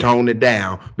that, you tone it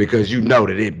down because you know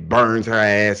that it burns her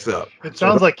ass up. It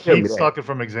sounds like Kate's talking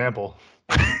from example.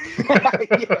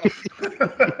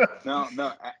 No.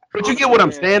 But you get what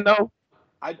I'm saying, though?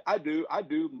 I do.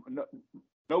 No,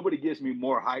 nobody gets me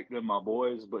more hyped than my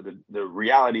boys, but the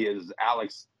reality is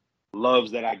Alex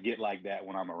loves that I get like that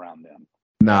when I'm around them.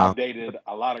 No. I've dated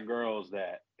a lot of girls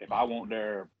that if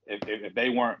they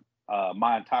weren't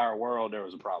my entire world, there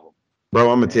was a problem. Bro,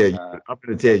 I'm gonna tell you. I'm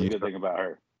gonna tell you. Good thing about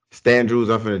her. Stan Drews,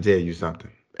 I'm gonna tell you something.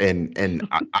 And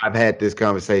I've had this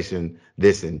conversation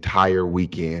this entire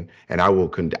weekend, and I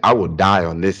will die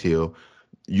on this hill.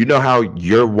 You know how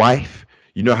your wife,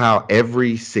 you know how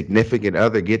every significant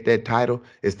other get that title?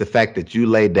 It's the fact that you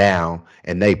lay down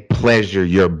and they pleasure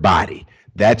your body.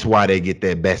 That's why they get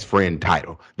that best friend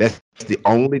title. That's the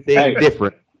only thing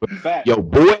different. Yo,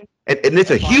 boy, and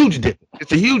it's a huge difference.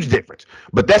 It's a huge difference.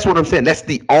 But that's what I'm saying. That's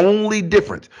the only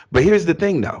difference. But here's the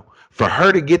thing, though. For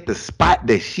her to get the spot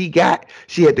that she got,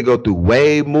 she had to go through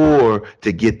way more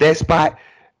to get that spot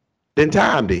than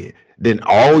Tom did, than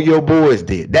all your boys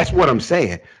did. That's what I'm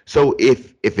saying. So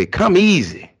if it come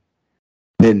easy,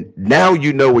 then now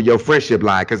you know where your friendship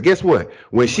lies. Because guess what?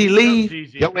 When she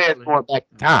leaves, your ass going back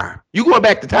to time. You going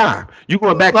back to time. You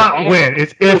going back Not to win.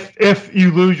 It's if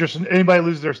you lose anybody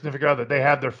loses their significant other, they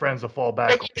have their friends to fall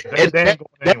back on. And They ain't going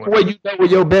that's anywhere. where you know where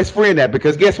your best friend at.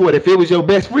 Because guess what? If it was your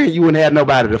best friend, you wouldn't have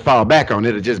nobody to fall back on.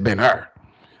 It'd have just been her.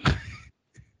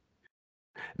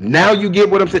 Now you get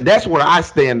what I'm saying. That's where I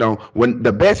stand on. When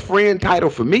the best friend title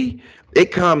for me,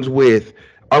 it comes with,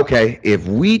 okay, if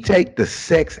we take the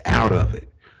sex out of it,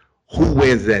 who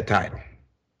wins that title?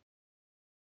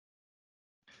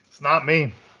 It's not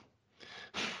me.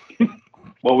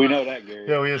 Well, we know that, Gary.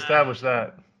 Yeah, we established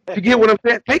that. You get what I'm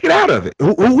saying? Take it out of it.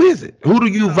 Who is it? Who do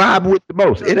you vibe with the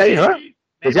most? It ain't her.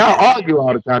 Because y'all argue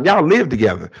all the time. Y'all live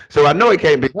together. So I know it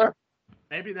can't be her.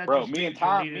 Maybe that's Bro, me and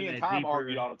Tom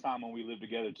argued all the time when we lived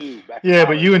together too. Yeah,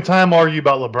 but you and Tom argue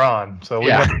about LeBron, so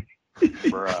Yeah.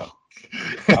 Bro,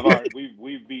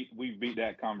 we've beat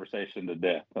that conversation to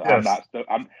death. Yes.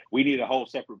 We need a whole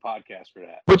separate podcast for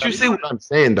that. But you see what I'm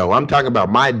saying, though. I'm talking about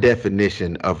my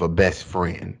definition of a best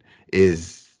friend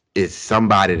is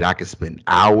somebody that I can spend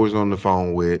hours on the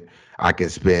phone with. I can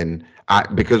spend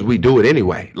because we do it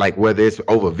anyway. Like whether it's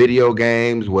over video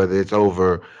games, whether it's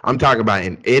over, I'm talking about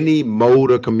in any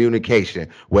mode of communication,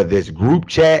 whether it's group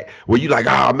chat, where you like,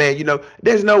 oh man,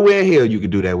 there's nowhere in hell you can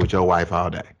do that with your wife all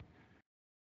day.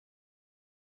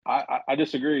 I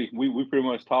disagree. We pretty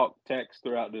much talk text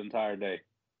throughout the entire day.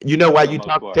 You know why you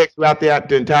talk text throughout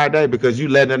the entire day? Because you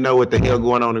letting her know what the hell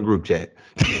going on in group chat.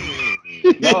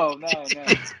 No. I save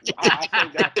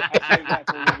that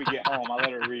for when we get home. I let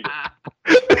her read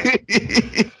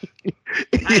it.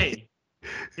 Hey,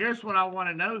 here's what I want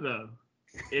to know though: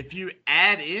 if you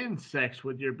add in sex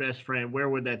with your best friend, where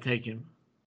would that take him?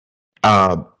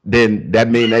 Then that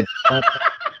means that.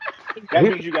 That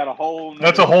means you got a whole.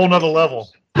 That's a whole nother level.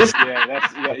 You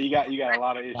got a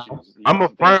lot of issues. I'm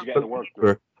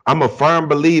a firm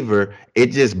believer. It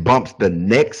just bumps the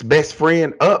next best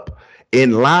friend up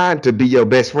in line to be your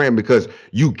best friend because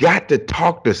you got to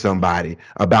talk to somebody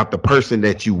about the person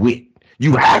that you with.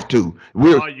 You have to.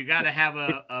 You got to have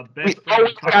a best friend,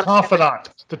 a confidant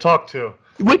to talk to.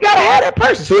 We got to have that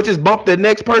person. So it just bumped the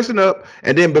next person up,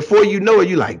 and then before you know it,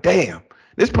 you're like, damn,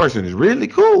 this person is really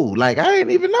cool. Like I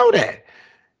didn't even know that.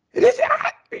 Is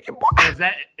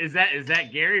that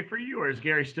Gary for you, or is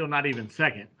Gary still not even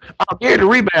second? Oh, Gary, the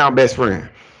rebound best friend.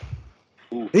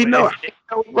 He know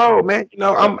role, man.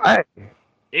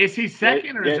 Is he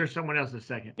second, or is there someone else that's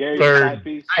second? Third.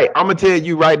 Hey, I'm gonna tell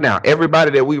you right now,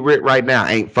 everybody that we with right now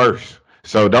ain't first.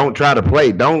 So don't try to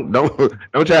play. Don't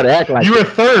try to act like you were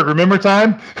third. Remember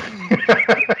time?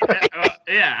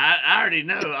 Yeah, I already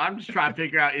know. I'm just trying to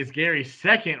figure out, is Gary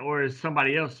second or is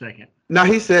somebody else second? No,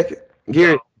 he's second.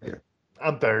 Gary.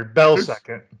 I'm third. Bell's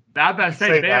second. I was about to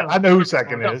say Bell. I know who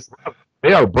second is.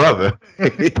 Bell brother.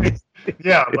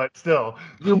 Yeah, but still.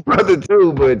 You brother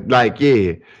too, but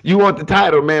yeah. You want the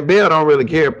title, man. Bell don't really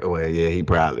care. Well, yeah, he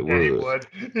probably would.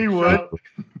 He would.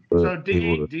 So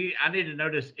D, I need to know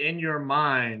this in your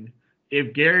mind.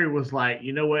 If Gary was like,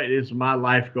 you know what, it is my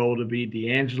life goal to be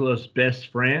D'Angelo's best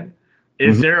friend,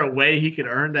 is there a way he could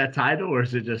earn that title, or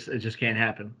is it just can't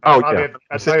happen? Oh, yeah.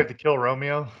 That's why you have to kill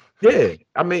Romeo. Yeah,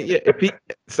 I mean, yeah.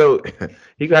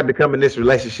 He got to come in this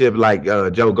relationship like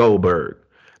Joe Goldberg.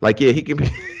 Like, yeah, he can be.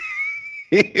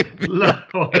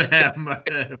 Lord have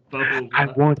mercy. I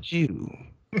want you.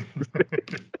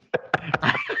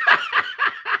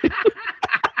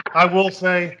 I will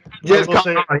say. He just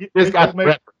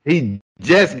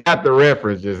got the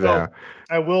reference just now.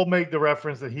 I will make the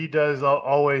reference that he does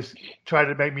always try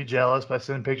to make me jealous by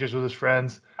sending pictures with his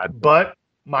friends. But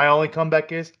my only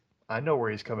comeback is, I know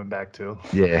where he's coming back to.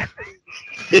 Yeah.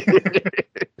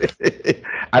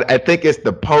 I think it's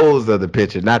the pose of the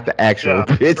picture, not the actual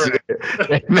picture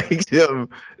that makes him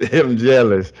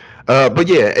jealous. But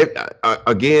yeah,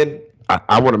 again,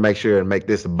 I want to make sure and make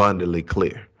this abundantly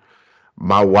clear.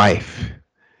 My wife,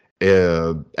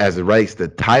 as it relates to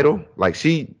the title, like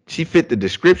she fit the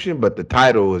description, but the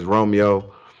title is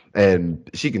Romeo, and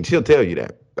she'll tell you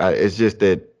that. It's just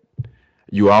that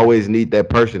you always need that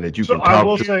person that you can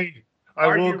talk to.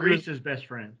 Are you Reese's best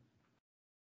friend?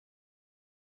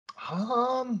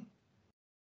 I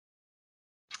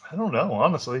don't know,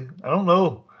 honestly. I don't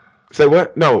know. Say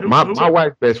what? No, my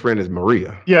wife's best friend is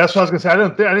Maria. Yeah, that's what I was gonna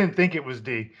say. I didn't think it was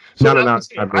D. So no.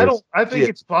 I think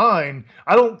it's fine.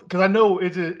 I don't, because I know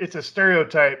it's a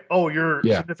stereotype. Oh, your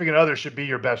significant other should be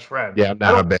your best friend. Yeah, I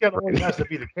don't think that always has to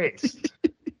be the case.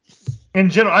 In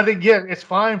general, I think it's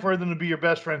fine for them to be your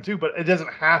best friend too, but it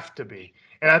doesn't have to be.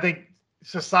 And I think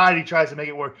society tries to make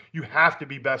it work. You have to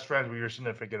be best friends with your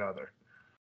significant other.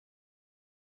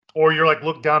 or you're like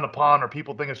looked down upon, or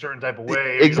people think a certain type of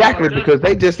way. Exactly, Just- because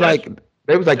they just like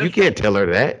they was like, you just- can't tell her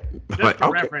that. Just Like, for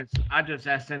okay. reference, I just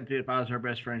asked Cynthia if I was her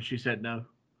best friend. She said no.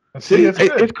 See, that's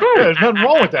good. It's cool. Yeah, there's nothing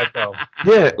wrong with that though.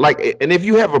 Yeah, like, and if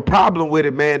you have a problem with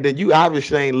it, man, then you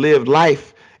obviously ain't lived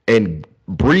life and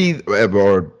breathe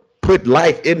or put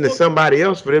life into somebody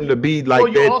else for them to be like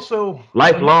Well, you that also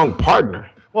lifelong partner.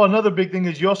 Well, another big thing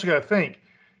is you also got to think.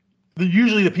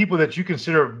 Usually, the people that you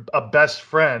consider a best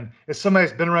friend is somebody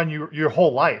that's been around you your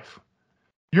whole life.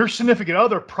 Your significant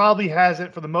other probably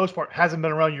hasn't, for the most part, hasn't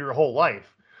been around you your whole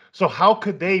life. So how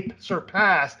could they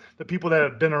surpass the people that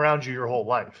have been around you your whole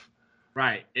life?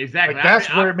 Right, exactly. Like,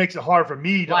 that's where it makes it hard for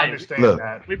me to Like, understand look,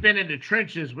 that. We've been in the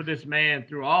trenches with this man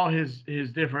through all his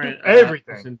different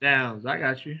Everything. ups and downs. I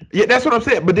got you. Yeah, that's what I'm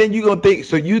saying. But then you gonna think,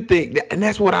 so you think, and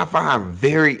that's what I find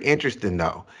very interesting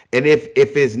though. And if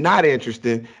it's not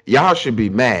interesting, y'all should be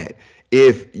mad.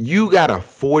 If you got a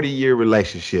 40-year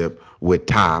relationship with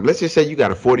Tom, let's just say you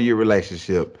got a 40-year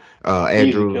relationship,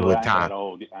 Andrew, with Tom.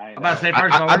 I'm about to say,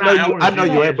 first of all, I we're know not you. elders I know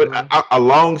in you age, ain't, but bro. a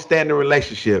long-standing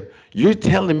relationship. You're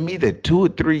telling me that 2 or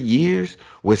 3 years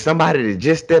with somebody that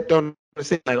just stepped on the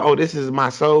scene, like, oh, this is my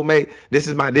soulmate. This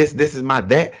is my this. This is my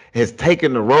that. Has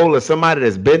taken the role of somebody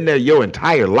that's been there your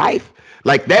entire life.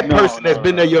 Like that person that's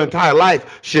been there your entire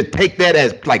life should take that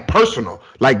as like personal.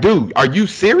 Like, dude, are you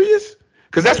serious?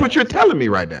 Because that's what you're telling me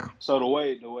right now. So the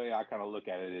way I kind of look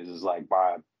at it is like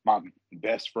my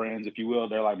best friends, if you will,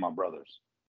 they're like my brothers.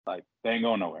 Like they ain't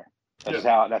going nowhere. That's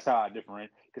how I differentiate.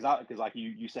 Because like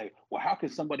you say, well, how can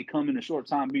somebody come in a short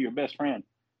time and be your best friend?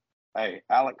 Hey,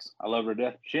 Alex, I love her to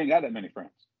death. She ain't got that many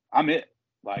friends. I'm it.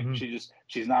 Like she's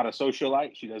not a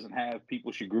socialite. She doesn't have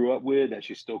people she grew up with that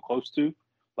she's still close to.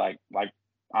 Like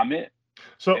I'm it.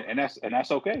 So and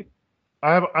that's okay.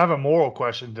 I have a moral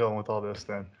question dealing with all this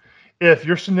then. If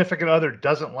your significant other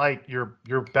doesn't like your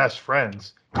best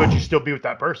friends, could you still be with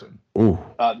that person? Ooh.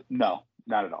 No,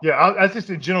 not at all. Yeah, that's just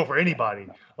in general for anybody.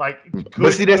 Like,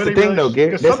 But see, that's the thing, though, Gary.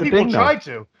 Because That's some the people thing, though. try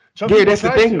to. Gary, that's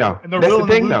the thing, though. And they're That's the willing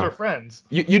to thing, lose though. their friends.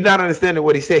 You're not understanding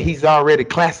what he said. He's already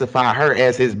classified her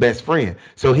as his best friend,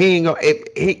 so he ain't gonna.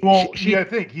 I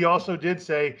think he also did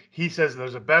say he says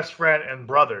there's a best friend and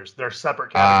brothers. They're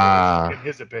separate categories in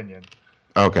his opinion.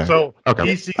 Okay. So okay.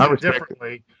 he sees it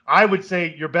differently. I would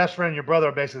say your best friend and your brother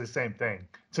are basically the same thing.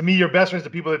 To me, your best friends are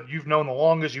the people that you've known the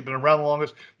longest, you've been around the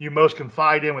longest, you most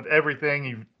confide in with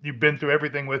everything, you've been through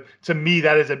everything with. To me,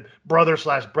 that is a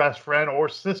brother/best friend or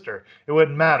sister. It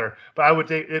wouldn't matter. But I would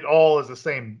say it all is the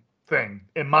same thing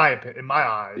in my opinion, in my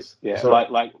eyes. Yeah, So-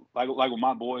 like with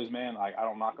my boys, man. Like I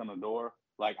don't knock on the door.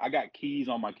 Like I got keys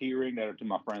on my key ring that are to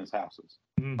my friends' houses.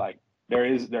 Like there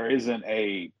isn't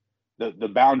the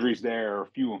boundaries there are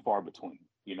few and far between.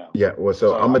 You know. Yeah. Well,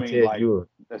 so I'm gonna tell like, you.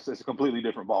 It's a completely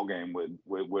different ball game with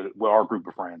our group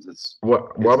of friends. It's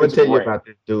Well, I'm gonna it's tell you rare. about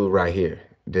this dude right here,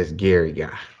 this Gary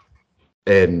guy,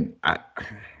 and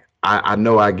I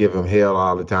know I give him hell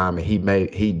all the time, and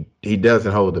he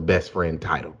doesn't hold the best friend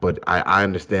title, but I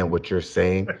understand what you're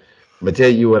saying. I'm gonna tell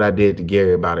you what I did to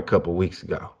Gary about a couple weeks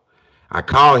ago. I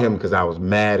called him because I was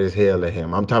mad as hell at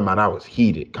him. I'm talking about I was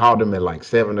heated. Called him at like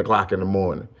 7:00 in the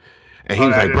morning. And he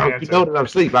was like, bro, you know that I'm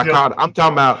asleep. I'm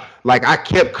talking about, like, I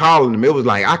kept calling him. It was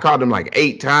like, I called him like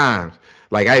 8 times.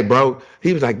 Like, hey, bro.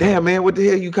 He was like, damn, man, what the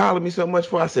hell you calling me so much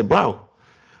for? I said, bro,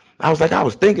 I was like, I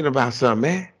was thinking about something,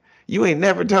 man. You ain't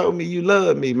never told me you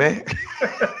love me, man.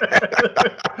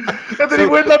 And then he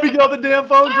wouldn't let me get on the damn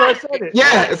phone until I said it.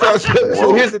 Yeah.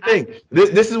 So here's the thing.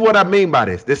 This is what I mean by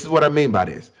this. This is what I mean by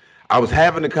this. I was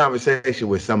having a conversation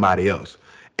with somebody else,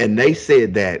 and they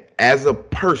said that as a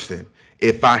person,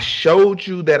 if I showed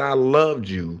you that I loved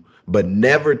you, but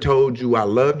never told you I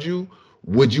loved you,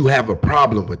 would you have a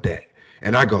problem with that?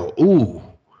 And I go, ooh,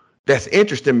 that's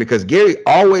interesting because Gary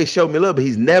always showed me love, but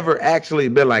he's never actually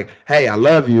been like, hey, I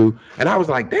love you. And I was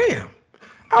like, damn.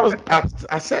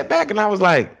 I sat back and I was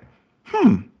like,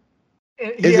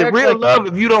 is it real love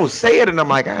if you don't say it? And I'm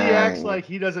like, he acts like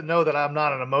he doesn't know that I'm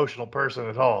not an emotional person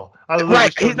at all.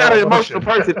 Right, he's not an emotional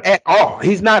person at all.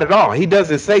 He's not at all. He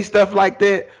doesn't say stuff like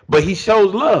that, but he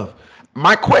shows love.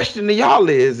 My question to y'all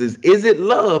is it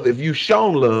love if you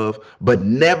shown love but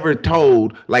never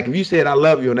told? Like if you said I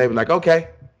love you and they were like, okay,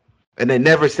 and they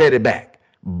never said it back,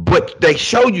 but they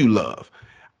show you love.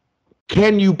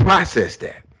 Can you process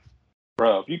that?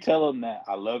 Bro, if you tell them that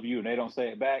I love you and they don't say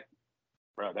it back,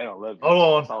 bro, they don't love you.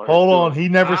 Hold on. He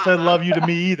never said love you to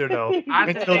me either, though.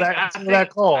 Until that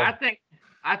call. I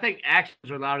think actions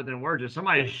are louder than words. If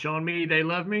somebody's showing me they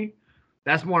love me,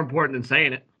 that's more important than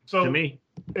saying it to me.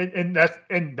 And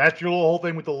that's your whole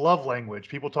thing with the love language.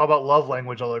 People talk about love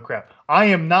language, all that crap. I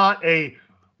am not a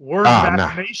words Oh, of nah.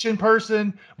 affirmation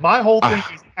person. My whole thing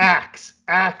is acts.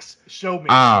 Acts show me.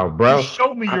 Oh, bro. You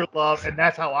show me your love, and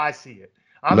that's how I see it.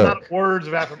 I'm Look. not a words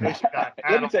of affirmation guy.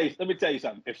 Let me tell you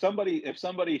something. If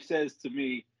somebody says to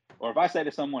me, or if I say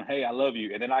to someone, "Hey, I love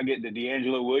you," and then I get the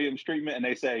D'Angelo Williams treatment, and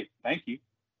they say, "Thank you,"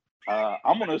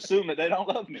 I'm gonna assume that they don't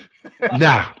love me.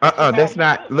 Nah, that's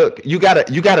not. Look, you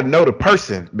gotta know the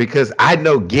person, because I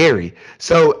know Gary,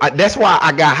 so that's why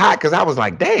I got hot, because I was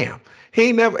like, damn, he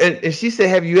ain't never. And she said,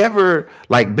 have you ever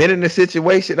like been in a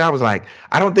situation? I was like,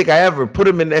 I don't think I ever put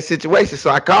him in that situation. So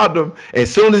I called him.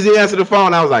 As soon as he answered the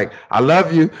phone, I was like, I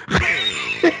love you.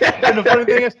 And the funny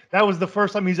thing is, that was the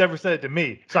first time he's ever said it to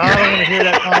me. So I don't want to hear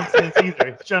that nonsense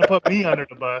either. He's trying to put me under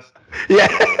the bus. Yeah.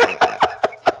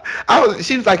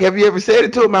 She was like, have you ever said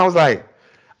it to him? I was like,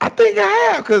 I think I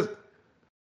have, because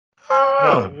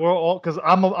No, we're all, because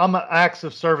I'm an acts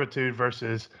of servitude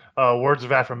versus words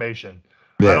of affirmation.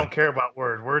 Yeah. I don't care about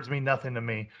words. Words mean nothing to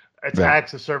me. It's Yeah.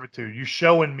 acts of servitude. You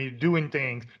showing me doing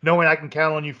things, knowing I can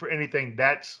count on you for anything.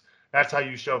 That's how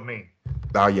you show me.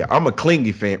 Oh yeah, I'm a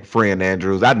clingy friend,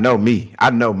 Andrews. I know me.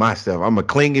 I know myself. I'm a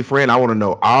clingy friend. I want to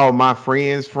know all my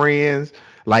friends.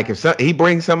 Like if he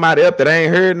brings somebody up that I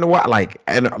ain't heard in a while, like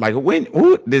when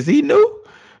who does he know?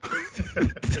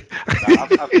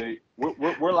 I feel you.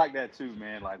 We're like that too,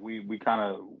 man. Like we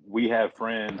have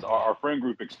friends. Our friend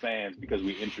group expands because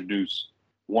we introduce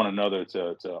one another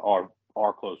to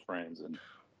our close friends, and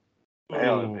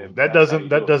hell, that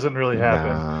doesn't really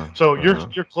happen. Nah, So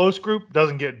your close group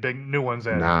doesn't get big new ones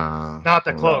in. Nah, Not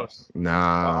that close.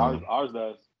 Nah, ours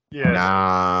does. Yeah.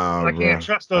 Nah, I can't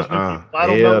trust those new people. I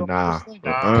don't Hell know. nah.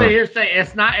 Nah. So you're saying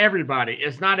it's not everybody.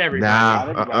 It's not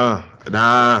everybody.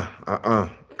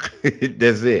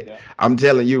 That's it. Yeah. I'm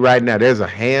telling you right now, there's a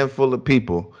handful of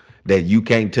people that you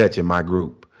can't touch in my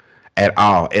group at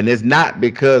all. And it's not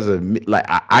because of me. Like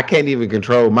I can't even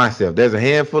control myself. There's a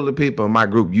handful of people in my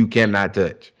group you cannot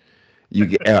touch. You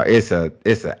get it's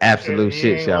an absolute He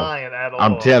shit ain't show. lying at all.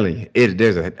 I'm telling you,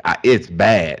 it's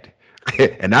bad.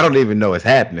 And I don't even know it's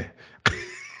happening.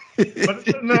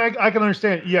 But no, I can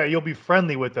understand. Yeah, you'll be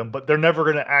friendly with them, but they're never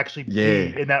going to actually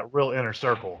be in that real inner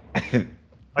circle.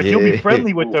 Like you'll be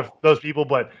friendly with those people,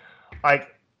 but like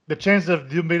the chances of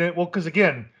them being because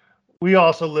again, we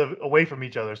also live away from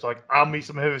each other. So like I'll meet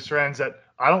some of his friends that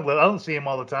I don't see him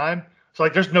all the time. So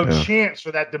like there's no chance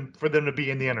for them to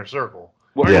be in the inner circle.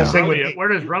 Where does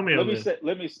Romeo live?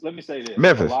 Let me say this.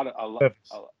 Memphis.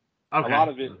 A lot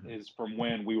of it is from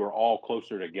when we were all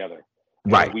closer together.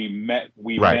 Right. We met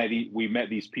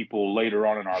these people later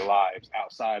on in our lives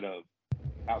outside of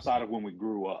when we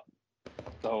grew up.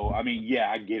 So I mean, yeah,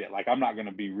 I get it. Like I'm not going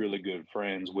to be really good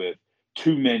friends with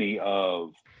too many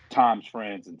of Tom's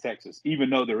friends in Texas, even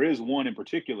though there is one in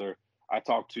particular I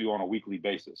talk to on a weekly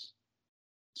basis.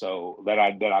 So that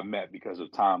I met because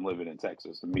of Tom living in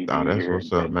Texas and me being that's here.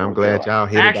 what's up, man. I'm glad y'all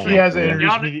hit it. He hasn't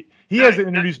introduced me. He hasn't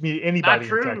introduced me to anybody. Not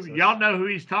true. In Texas. Y'all know who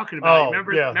he's talking about.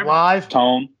 Remember live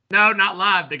Tone. No, not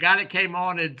live. The guy that came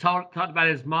on and talked about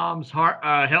his mom's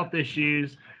health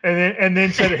issues, and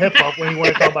then said a hip hop when he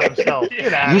wanted to talk about himself.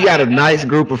 You got a nice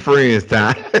group of friends,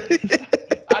 Tom.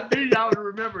 I knew y'all would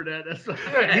remember that. That's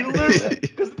he literally,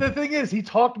 because the thing is, he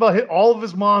talked about all of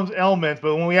his mom's ailments,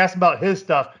 but when we asked him about his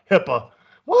stuff, HIPAA.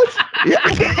 What? Yeah.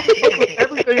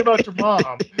 Everything about your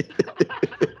mom.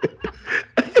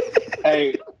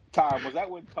 Hey, Tom, was that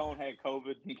when Tone had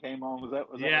COVID? He came on. Was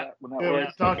that when that we was?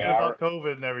 were talking about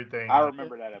COVID and everything. I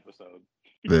remember that episode.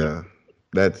 Yeah,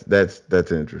 that's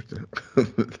interesting.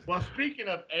 Well, speaking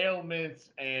of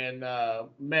ailments and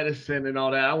medicine and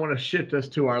all that, I want to shift us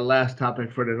to our last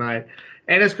topic for tonight.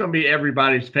 And it's going to be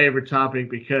everybody's favorite topic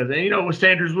because, and you know,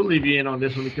 Sanders, we'll leave you in on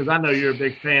this one because I know you're a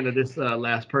big fan of this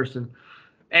last person.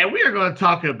 And we are going to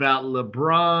talk about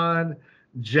LeBron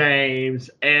James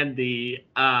and the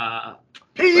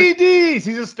PEDs.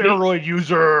 He's a steroid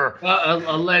user.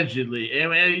 Allegedly.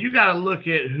 And you got to look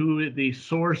at who the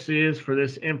source is for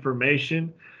this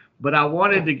information. But I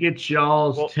wanted to get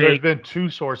y'all's take. There's been two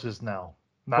sources now,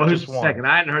 not just one. Second?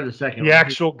 I hadn't heard the second. The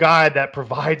actual guy that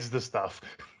provides the stuff.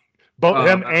 Both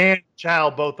him and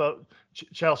Chow,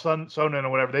 Chow Sonnen or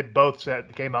whatever, they both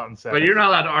came out and said. But you're not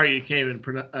allowed to argue. You can't even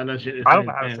pronounce it. I don't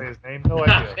know how to say his name. No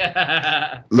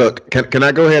idea. Look, can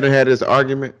I go ahead and have this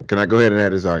argument? I'm gonna go ahead and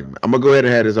have this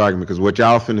argument because what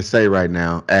y'all finna say right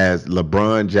now, as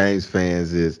LeBron James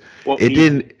fans, is it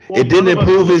didn't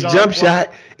improve his jump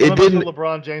shot. It didn't.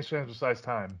 LeBron James fans besides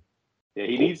time. Yeah,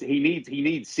 he needs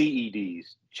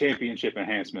CEDs, championship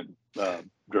enhancement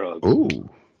drugs. Ooh.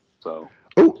 So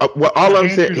Oh, well, all I'm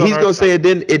saying, Andrews on he's our gonna say side.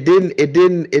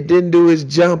 it didn't do his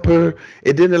jumper.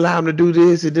 It didn't allow him to do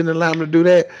this. It didn't allow him to do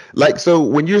that. Like, so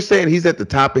when you're saying he's at the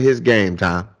top of his game,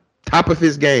 Tom, top of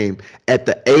his game at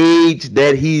the age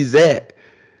that he's at,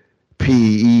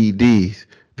 PEDs,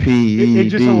 It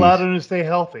just allowed PEDs. him to stay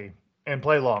healthy and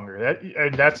play longer.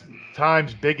 That's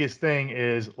Time's biggest thing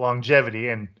is longevity.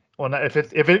 And well, if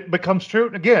it becomes true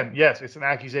again, yes, it's an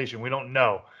accusation. We don't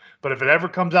know, but if it ever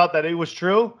comes out that it was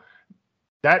true,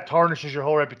 that tarnishes your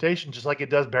whole reputation, just like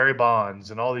it does Barry Bonds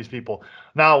and all these people.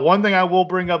 Now, one thing I will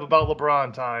bring up about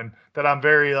LeBron time that I'm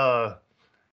very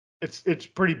it's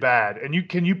pretty bad. And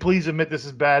can you please admit this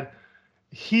is bad?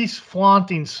 He's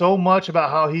flaunting so much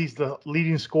about how he's the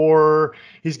leading scorer.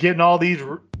 He's getting all these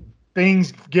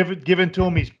things given to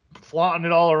him. He's flaunting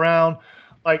it all around.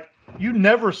 Like, you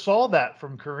never saw that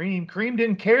from Kareem. Kareem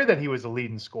didn't care that he was the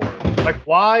leading scorer. Like,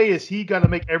 why is he going to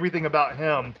make everything about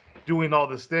him doing all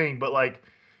this thing? But like,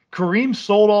 Kareem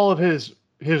sold all of his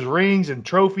rings and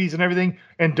trophies and everything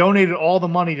and donated all the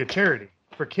money to charity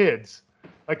for kids.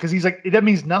 Like, because he's like, that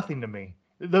means nothing to me.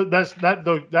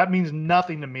 That means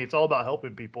nothing to me. It's all about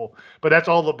helping people. But that's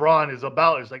all LeBron is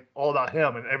about. Is like all about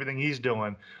him and everything he's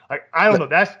doing. Like, I don't know.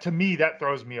 That's, to me, that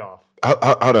throws me off.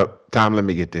 Hold up, Tom. Let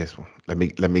me get this one. Let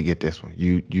me get this one.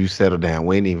 You settle down.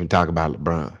 We ain't even talk about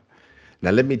LeBron.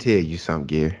 Now let me tell you something,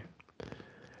 Gary.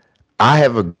 I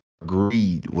have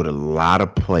agreed with a lot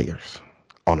of players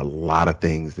on a lot of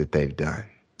things that they've done,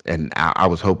 and I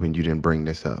was hoping you didn't bring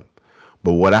this up.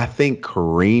 But what I think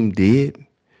Kareem did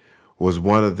was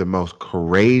one of the most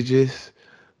courageous,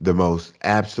 the most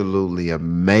absolutely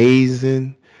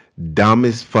amazing,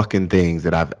 dumbest fucking things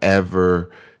that I've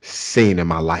ever seen in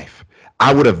my life.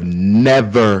 I would have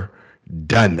never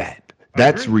done that.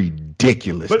 That's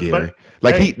ridiculous, Gary.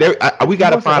 Like, hey, we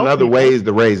got to find other ways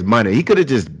to raise money. He could have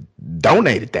just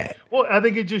donated that. Well, I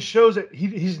think it just shows that he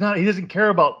doesn't care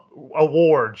about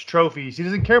awards, trophies. He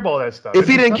doesn't care about all that stuff. If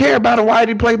he didn't care about it, why did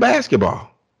he play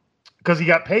basketball? Because he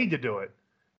got paid to do it.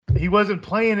 He wasn't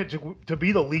playing it to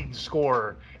be the leading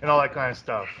scorer and all that kind of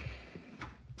stuff.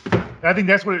 And I think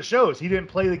that's what it shows. He didn't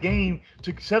play the game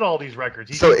to set all these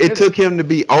records. So it took him to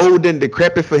be old and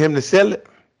decrepit for him to sell it?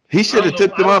 He should have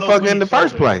took the motherfucker in the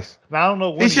first place. I don't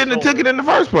know. He shouldn't have took it in the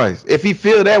first place. If he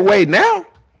feel that way now,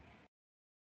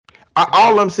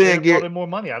 all I'm saying, Gary, more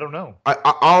money. I don't know.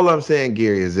 All I'm saying,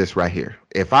 Gary, is this right here.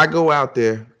 If I go out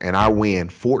there and I win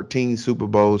 14 Super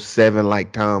Bowls, 7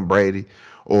 like Tom Brady,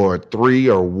 or 3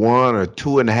 or 1 or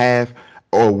 2.5,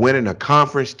 or winning a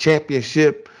conference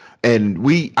championship, and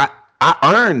I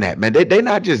earned that, man. They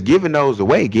not just giving those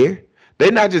away, Gary.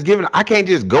 They're not just giving. I can't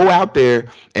just go out there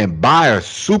and buy a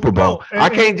Super Bowl. I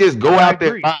can't just go out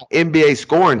there and buy an NBA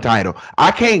scoring title.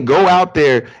 I can't go out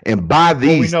there and buy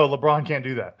these. Well, we know LeBron can't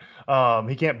do that.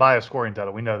 He can't buy a scoring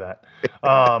title. We know that.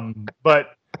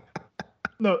 But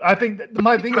no, I think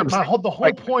the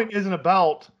whole point isn't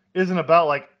about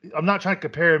like, I'm not trying to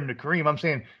compare him to Kareem. I'm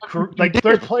saying like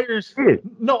there's players.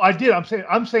 No, I did.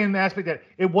 I'm saying the aspect that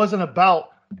it wasn't about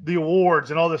the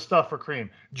awards and all this stuff for Kareem.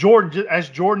 Jordan, as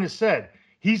Jordan has said,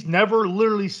 he's never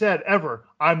literally said ever,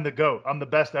 I'm the GOAT. I'm the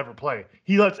best to ever play.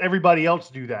 He lets everybody else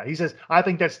do that. He says, I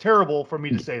think that's terrible for me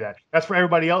to say that. That's for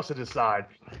everybody else to decide.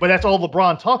 But that's all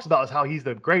LeBron talks about, is how he's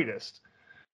the greatest.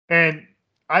 And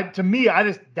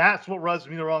that's what rubs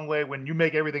me the wrong way, when you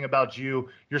make everything about you,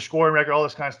 your scoring record, all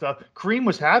this kind of stuff. Kareem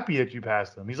was happy that you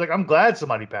passed him. He's like, I'm glad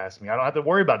somebody passed me. I don't have to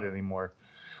worry about it anymore.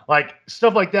 Like,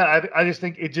 stuff like that. I just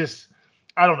think it just,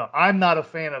 I don't know. I'm not a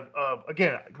fan of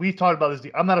again, we've talked about this.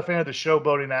 I'm not a fan of the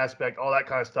showboating aspect, all that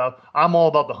kind of stuff. I'm all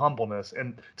about the humbleness.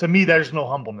 And to me, there's no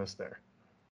humbleness there.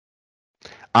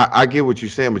 I get what you're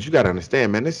saying, but you got to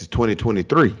understand, man, this is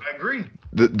 2023. I agree.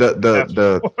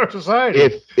 The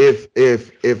society.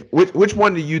 If which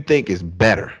one do you think is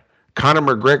better? Conor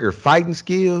McGregor fighting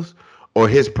skills or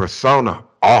his persona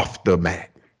off the mat?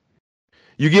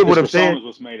 You get what I'm saying?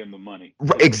 What's made him the money.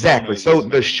 Exactly. So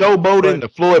the showboating, the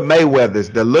Floyd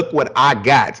Mayweathers, the look what I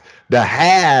got, the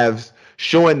halves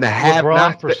showing the half.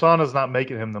 LeBron's persona's not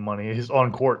making him the money. His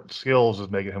on-court skills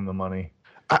is making him the money.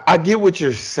 I get what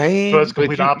you're saying, so it's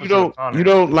complete opposite. You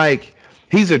don't like.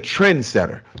 He's a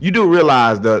trendsetter. You do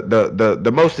realize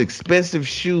the most expensive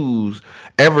shoes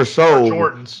ever sold.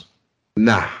 Jordans.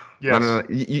 Nah. Yes. No.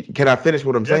 Can I finish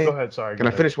what I'm saying? Go ahead. Sorry. Can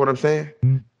I finish what I'm saying?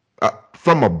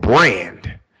 From a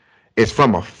brand. It's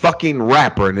from a fucking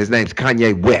rapper, and his name's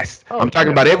Kanye West. I'm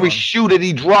talking about every shoe that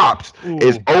he drops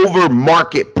is over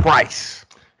market price.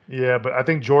 Yeah, but I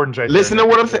think Jordan's right. Listen to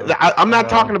what I'm saying. I'm not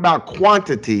talking about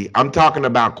quantity. I'm talking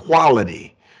about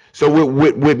quality. So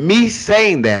with me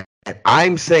saying that,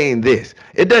 I'm saying this.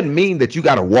 It doesn't mean that you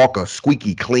got to walk a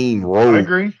squeaky clean I road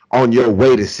agree. on your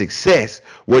way to success.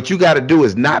 What you got to do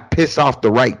is not piss off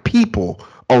the right people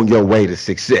on your way to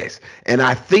success. And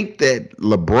I think that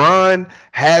LeBron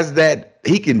has that.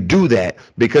 He can do that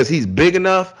because he's big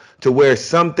enough to where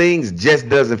some things just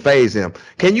doesn't phase him.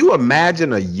 Can you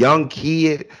imagine a young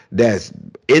kid that's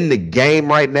in the game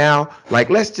right now? Like,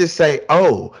 let's just say,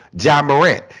 oh, Ja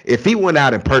Morant. If he went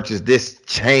out and purchased this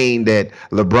chain that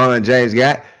LeBron James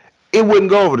got, it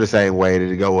wouldn't go over the same way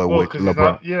that it go Well, with because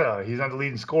LeBron. he's not the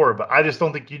leading scorer. But I just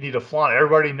don't think you need to flaunt.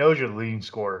 Everybody knows you're the leading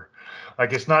scorer.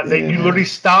 Like it's not that you Yeah. literally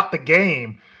stopped the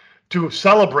game to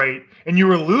celebrate and you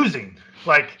were losing.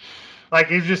 Like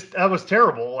it's just that was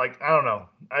terrible. Like I don't know.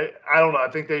 I don't know. I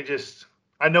think they just.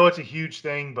 I know it's a huge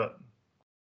thing, but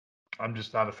I'm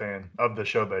just not a fan of the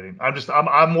showboating.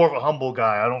 I'm more of a humble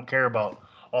guy. I don't care about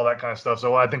all that kind of stuff.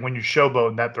 So I think when you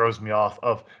showboat, that throws me off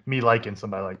of me liking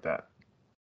somebody like that.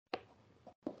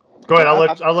 Go ahead.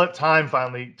 I'll let Time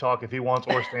finally talk if he wants,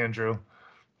 or Stan Drew.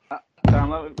 Tom,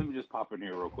 let me just pop in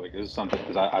here real quick. This is something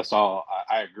because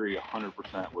I agree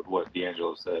 100% with what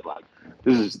D'Angelo said. Like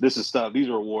this is stuff. These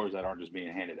are awards that aren't just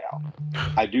being handed out.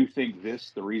 I do think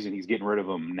the reason he's getting rid of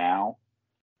them now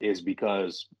is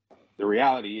because the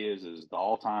reality is the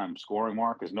all-time scoring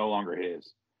mark is no longer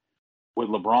his. With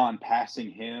LeBron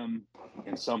passing him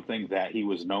in something that he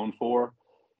was known for,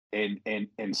 and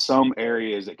in some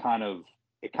areas it kind of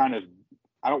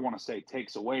I don't want to say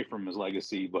takes away from his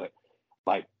legacy, but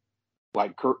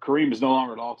like Kareem is no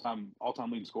longer an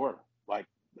all-time leading scorer. Like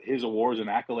his awards and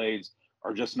accolades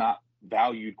are just not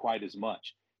valued quite as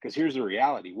much. Because here's the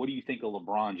reality: what do you think a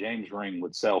LeBron James ring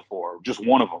would sell for? Just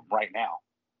one of them right now.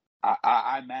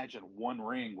 I imagine one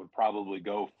ring would probably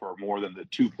go for more than the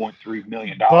 $2.3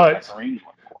 million that Kareem's went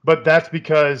for. But that's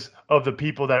because of the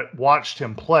people that watched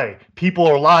him play.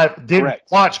 People alive didn't Correct.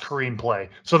 watch Kareem play,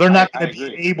 so they're not I going to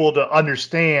agree. be able to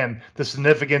understand the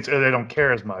significance, or they don't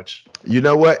care as much. You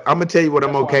know what? I'm gonna tell you what That's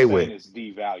I'm why okay saying with. it's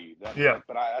devalued. Yeah.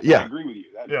 But I Yeah. agree with you.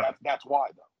 Yeah. That's why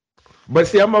though. But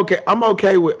see, I'm okay. I'm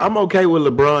okay with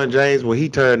LeBron James when he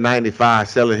turned 95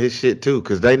 selling his shit too,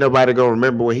 because they nobody gonna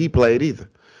remember when he played either.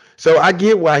 So I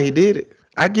get why he did it.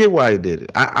 I get why he did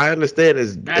it. I understand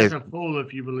That's a fool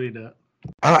if you believe that.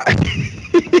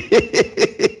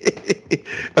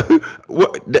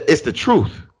 It's the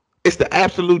truth. It's the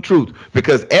absolute truth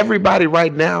because everybody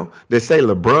right now that say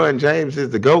LeBron James is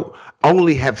the GOAT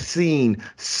only have seen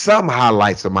some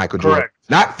highlights of Michael Jordan, Correct.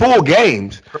 not full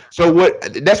games. So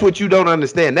that's what you don't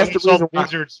understand. That's the reason why.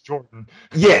 Wizards Jordan.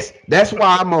 Yes, that's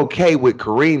why I'm okay with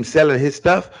Kareem selling his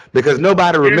stuff because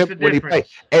nobody remembers when he played.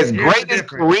 As great as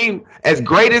Kareem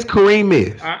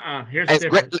is, Here's the as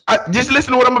great. difference. Just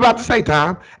listen to what I'm about to say,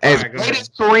 Tom. As Alright, go great ahead. as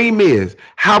Kareem is,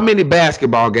 how many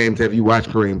basketball games have you watched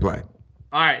Kareem play?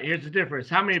 All right, here's the difference.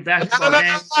 How many No, basketball no, no,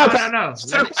 games? no, No, no. no, no.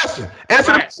 Answer the question. Answer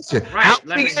the Right, question. right, How let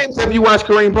many me- games have you watched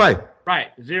Kareem play? Right,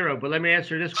 0. But let me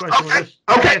answer this question. Okay.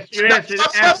 With Okay. this. You answered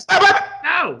it.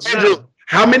 No, Andrew, no.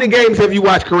 how many games have you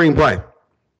watched Kareem play?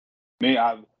 Me,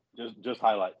 I've just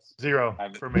highlights. 0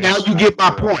 for me. Now you get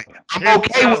my point. I'm Here's-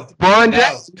 okay no, with LeBron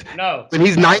James No. when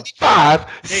he's 95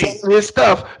 selling his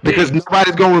stuff because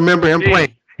nobody's gonna remember him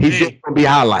playing. He's just gonna be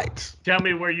highlights. Tell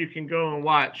me where you can go and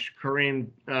watch Kareem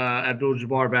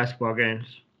Abdul-Jabbar basketball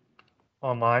games.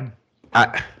 Online.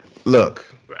 Look.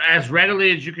 As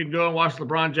readily as you can go and watch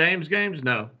LeBron James games?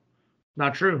 No,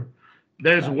 not true.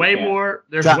 There's way more.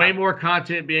 There's way more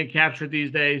content being captured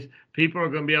these days. People are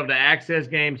going to be able to access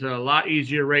games at a lot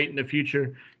easier rate in the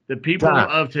future. The people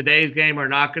of today's game are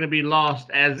not going to be lost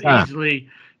as easily.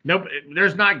 No,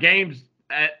 there's not games.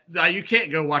 You can't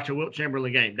go watch a Wilt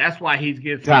Chamberlain game. That's why he's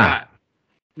getting forgotten.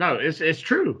 No, it's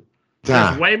true.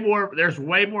 There's way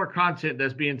more content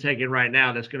that's being taken right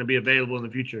now that's going to be available in the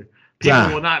future.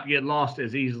 People will not get lost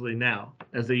as easily now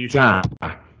as they used to.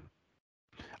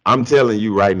 I'm telling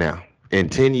you right now, in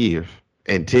 10 years,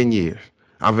 I'm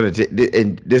gonna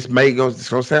and this may gonna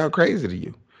sound crazy to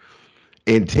you.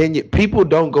 In 10 years, people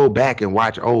don't go back and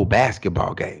watch old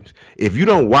basketball games. If you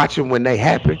don't watch them when they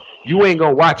happen, you ain't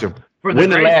gonna watch them. For the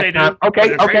greats, they do.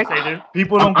 Okay.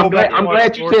 People don't go back. I'm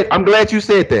glad you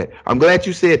said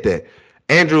that.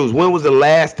 Andrews, when was the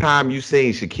last time you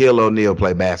seen Shaquille O'Neal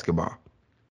play basketball?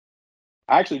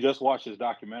 I actually just watched his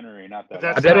documentary. Not that.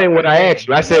 That ain't what I asked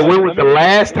you. I said, when was the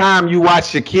last time you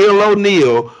watched Shaquille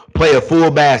O'Neal play a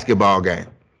full basketball game?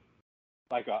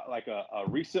 Like a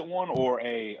recent one or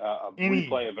a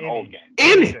replay of an old game?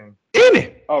 Any.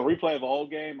 Oh, replay of an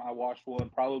old game. I watched one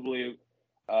probably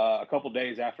a couple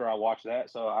days after I watched that.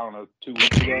 So I don't know, 2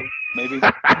 weeks ago. maybe.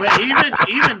 But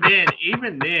even then,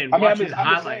 I mean, watching I'm just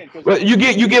highlights. saying, 'cause Well,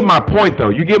 you get my point though.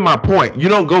 You get my point. You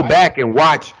don't go back and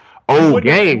watch You old wouldn't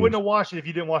games. have watched it if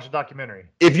you didn't watch the documentary.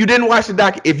 If you didn't watch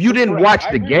if you didn't correct. watch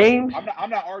I the agree with you. games, I'm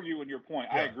not arguing your point.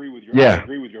 I Yeah. agree with your. Yeah. I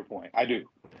agree with your point. I do.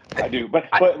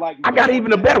 But like I got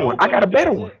even a better one. I got a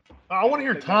better one. I want to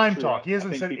hear think that's time true. talk. He I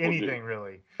hasn't think said people anything do.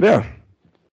 really. Yeah.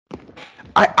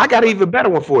 I got an even better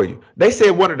one for you. They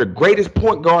said one of the greatest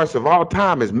point guards of all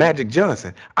time is Magic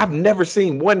Johnson. I've never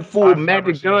seen one full I've never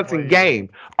Magic seen him Johnson play game.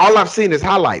 All I've seen is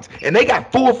highlights, and they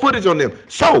got full footage on them.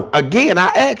 So again, I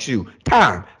ask you,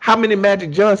 Tom, how many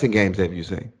Magic Johnson games have you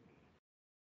seen?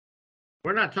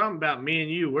 We're not talking about me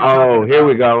and you. We're Oh, talking here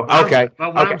we about- go. Okay.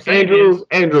 But what Okay. I'm saying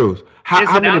Andrews, is how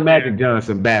it many out Magic there?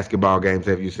 Johnson basketball games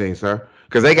have you seen, sir?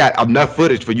 Because they got enough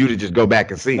footage for you to just go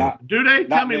back and see them. Not, do they?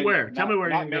 Tell not me many, where. Tell me where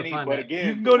you not can go many, find but that. again,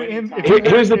 You can go to winning him- time- if you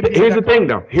Here's the NBA.com. thing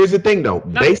though. Here's the thing though.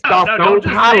 Based off don't those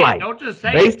just highlights, Don't just say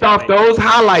it. based Tell off me. those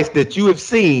highlights that you have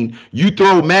seen, you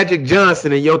throw Magic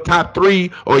Johnson in your top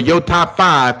 3 or your top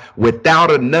 5 without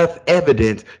enough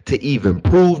evidence to even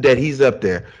prove that he's up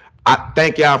there. I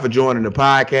thank y'all for joining the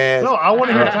podcast. No, I want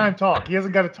to hear time talk. He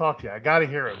hasn't got to talk yet. I got to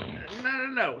hear him.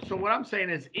 No. So what I'm saying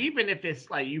is, even if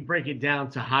it's like you break it down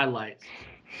to highlights,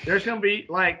 there's going to be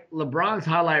like LeBron's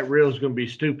highlight reel is going to be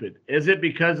stupid. Is it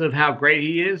because of how great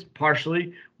he is?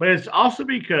 Partially, but it's also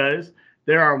because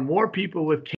there are more people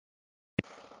with.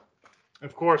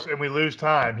 Of course, and we lose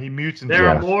time. He mutes and There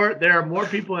Yeah. are more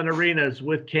people in arenas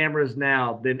with cameras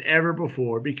now than ever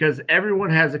before because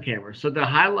everyone has a camera. So the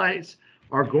highlights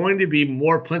are going to be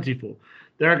more plentiful.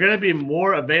 There are going to be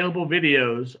more available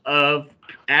videos of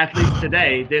athletes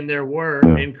today than there were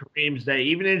in Kareem's day,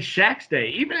 even in Shaq's day.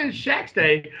 Even in Shaq's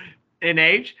day and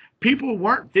age, people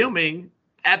weren't filming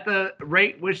at the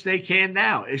rate which they can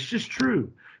now. It's just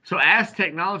true. So as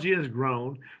technology has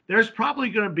grown, there's probably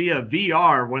going to be a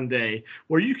VR one day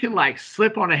where you can like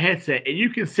slip on a headset and you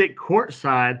can sit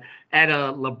courtside at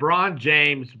a LeBron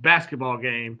James basketball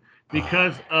game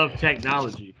because of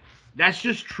technology. That's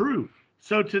just true.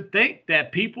 So to think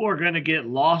that people are going to get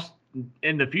lost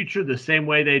in the future the same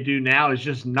way they do now is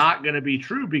just not going to be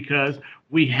true because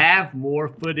we have more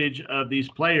footage of these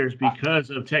players because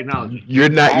of technology. You're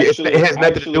not. Actually- it has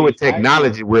nothing to do with actually-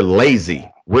 technology. We're lazy.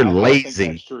 We're I think lazy.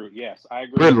 that's true. Yes, I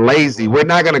agree. We're with you. lazy. We're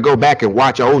not going to go back and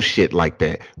watch old shit like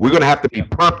that. We're going to have to be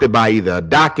prompted by either a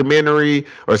documentary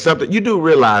or something. You do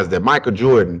realize that Michael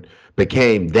Jordan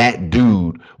became that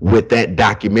dude with that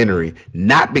documentary,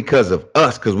 not because of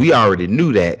us, because we already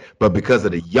knew that, but because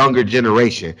of the younger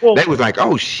generation. Well- They was like,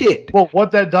 oh shit. Well,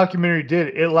 what that documentary did,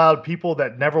 it allowed people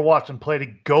that never watched him play to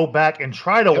go back and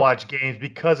try to watch games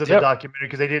because of the Yep. documentary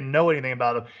because they didn't know anything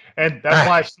about him. And that's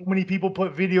why so many people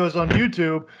put videos on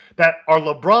YouTube that are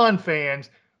LeBron fans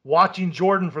watching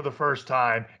Jordan for the first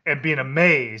time and being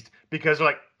amazed because they're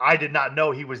like, I did not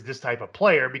know he was this type of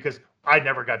player because I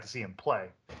never got to see him play.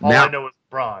 All Now- I know is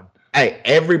LeBron. Hey,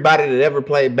 everybody that ever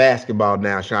played basketball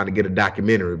now is trying to get a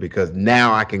documentary because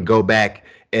now I can go back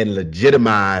and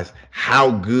legitimize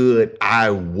how good I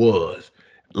was.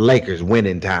 Lakers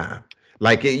winning time.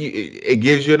 Like it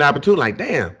gives you an opportunity. Like,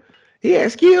 damn, he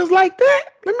had skills like that.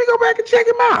 Let me go back and check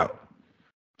him out.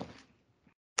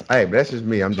 Hey, but that's just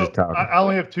me. I'm So just talking. I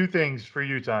only have two things for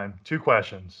you, Time. Two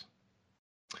questions.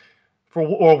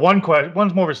 One question.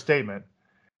 One's more of a statement.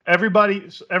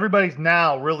 Everybody's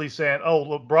now really saying, "Oh,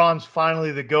 LeBron's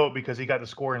finally the GOAT because he got the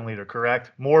scoring leader."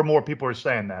 Correct? More and more people are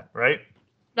saying that, right?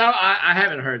 No, I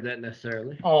haven't heard that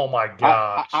necessarily. Oh my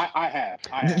gosh! I have.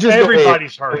 Just go ahead.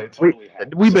 Everybody's heard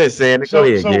it. We've been saying it. Go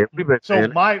ahead, Gary. We've been So saying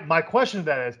it. my question to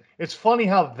that is, it's funny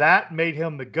how that made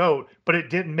him the GOAT, but it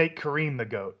didn't make Kareem the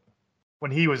GOAT when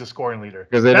he was a scoring leader.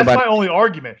 'Cause That's everybody- my only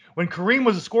argument. When Kareem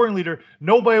was a scoring leader,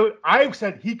 I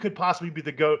said he could possibly be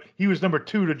the GOAT. He was number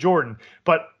 2 to Jordan.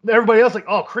 But everybody else like,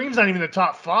 oh, Kareem's not even in the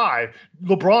top 5.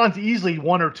 LeBron's easily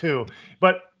 1 or 2.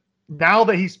 But now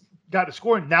that he's got the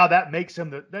scoring, now that makes him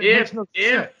that makes no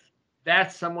sense. If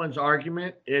that's someone's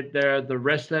argument, the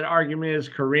rest of that argument is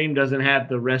Kareem doesn't have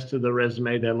the rest of the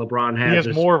resume that LeBron has. He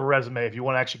has more of a resume if you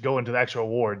want to actually go into the actual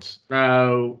awards.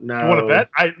 No. You want to bet?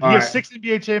 He All has right. 6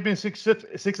 NBA champions, six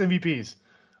MVPs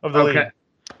of the league. Okay.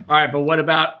 All right, but what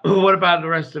about the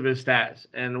rest of his stats?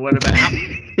 And what about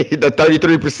the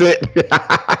 33%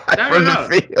 from No.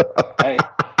 the field. Hey,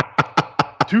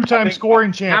 2-time think-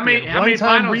 scoring champion, how many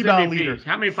 1-time finals rebound MVPs? leader,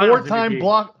 How many finals 4-time MVPs?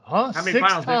 block, How many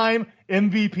finals 6-time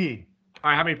MVP. All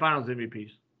right, how many finals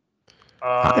MVPs?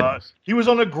 He was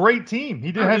on a great team.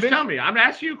 He didn't have Just any. tell me. I'm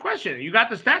asking you a question. You got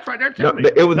the stats right there. Tell No,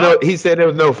 me. he said there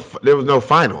was no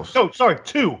finals. No, sorry,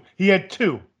 2. He had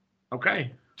 2.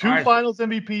 Okay. 2 All right. Finals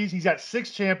MVPs. He's got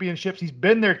 6 championships. He's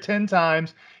been there 10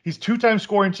 times. He's 2-time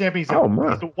scoring champion. He's a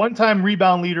 1-time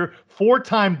rebound leader,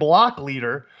 4-time block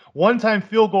leader, 1-time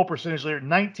field goal percentage leader,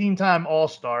 19-time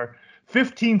All-Star,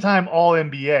 15-time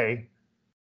All-NBA.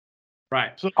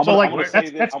 Right. So, I'm gonna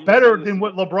say that's I'm gonna better say than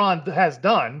what LeBron has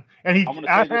done. And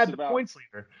I've had the points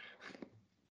leader.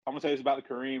 I'm going to say this about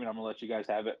the Kareem, and I'm going to let you guys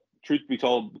have it. Truth be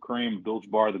told, Kareem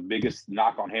Abdul-Jabbar, the biggest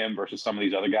knock on him versus some of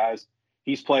these other guys,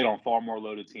 he's played on far more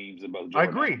loaded teams than both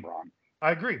Jordan and LeBron.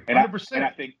 I agree. 100%. And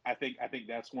I think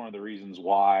that's one of the reasons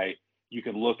why you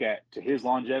can look at to his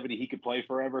longevity. He could play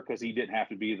forever because he didn't have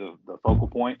to be the focal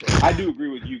point. I do agree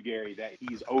with you, Gary, that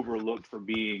he's overlooked for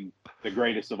being the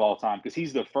greatest of all time because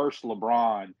he's the first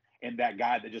LeBron and that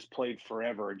guy that just played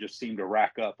forever and just seemed to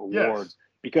rack up awards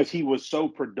because he was so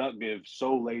productive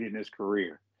so late in his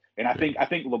career. And I think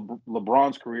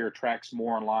LeBron's career tracks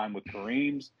more in line with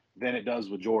Kareem's than it does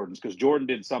with Jordan's because Jordan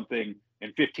did something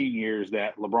in 15 years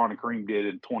that LeBron and Kareem did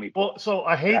in 20. Well, so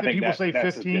I hate that people say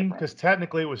 15 because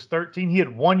technically it was 13. He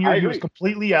had 1 year he was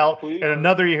completely out, and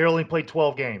another year he only played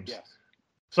 12 games. Yes.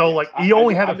 So he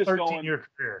only had a 13-year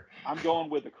career. I'm going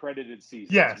with accredited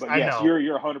seasons. Yes, but I know.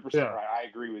 You're 100% right. I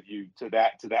agree with you to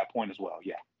that point as well.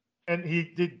 Yeah. And he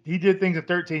did things in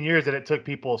 13 years that it took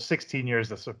people 16 years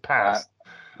to surpass.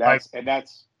 That's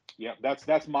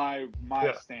my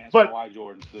stance on why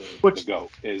Jordan's the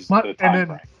GOAT is the time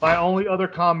frame. My only other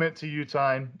comment to you,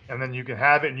 Time, and then you can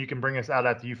have it and you can bring us out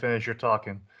after you finish your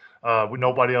talking.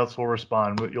 Nobody else will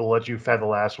respond. You'll let you have the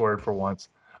last word for once.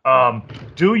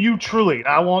 Do you truly?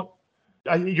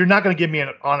 You're not going to give me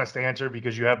an honest answer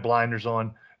because you have blinders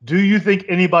on. Do you think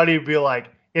anybody would be like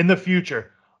in the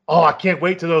future? Oh, I can't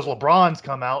wait till those LeBrons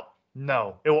come out.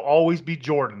 No, it will always be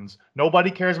Jordans.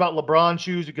 Nobody cares about LeBron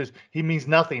shoes because he means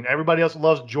nothing. Everybody else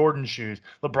loves Jordan shoes.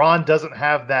 LeBron doesn't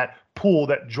have that pool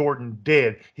that Jordan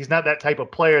did. He's not that type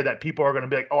of player that people are going to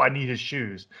be like, oh, I need his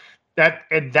shoes.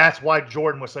 That's why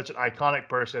Jordan was such an iconic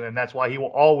person, and that's why he will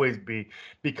always be,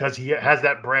 because he has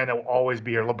that brand that will always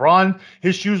be here. LeBron,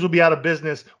 his shoes will be out of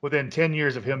business within 10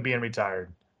 years of him being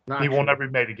retired. He will never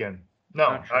be made again.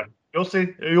 No. You'll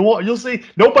see. You'll see.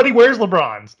 Nobody wears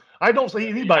LeBrons. I don't see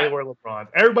anybody wear LeBrons.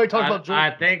 Everybody talks about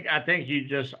Jordan. I think you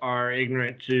just are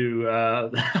ignorant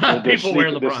to people wear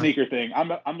LeBron. The sneaker thing. I'm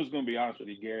just going to be honest with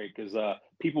you, Gary, because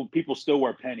people still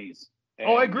wear pennies.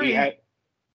 I agree.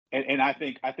 And I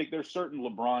think there's certain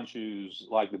LeBron shoes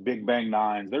like the Big Bang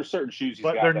 9s. There's certain shoes he's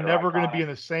got they're never going to be in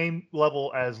the same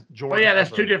level as Jordan. Well, yeah, that's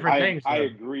two different things. I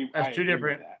agree. That's two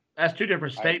different. That's two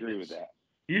different statements. I agree with that.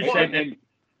 You said that.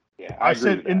 Yeah, I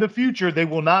said in the future they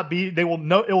will not be. They will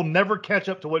no. It will never catch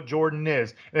up to what Jordan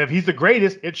is. And if he's the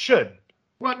greatest, it should.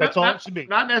 Well, that's all it should be.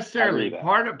 Not necessarily.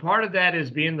 Part of that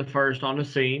is being the first on the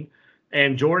scene,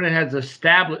 and Jordan has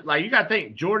established. Like you got to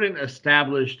think, Jordan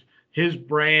established his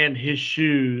brand, his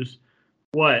shoes.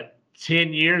 What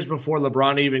 10 years before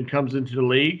LeBron even comes into the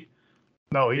league?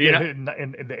 No, he did it in the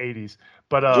 80s.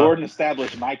 But Jordan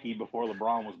established Nike before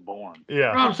LeBron was born.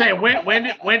 Yeah, I'm saying when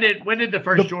did the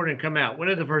first Jordan come out? When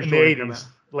did the first Jordan come out?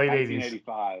 Late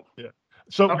 1985. Yeah.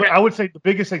 So okay. But I would say the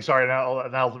biggest thing. Sorry, and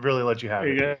I'll really let you have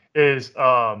it. Is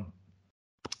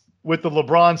with the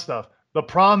LeBron stuff. The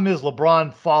problem is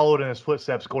LeBron followed in his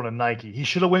footsteps going to Nike. He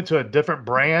should have went to a different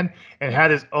brand and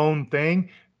had his own thing.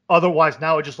 Otherwise,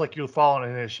 now it's just like you're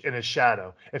following in his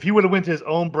shadow. If he would have went to his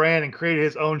own brand and created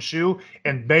his own shoe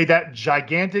and made that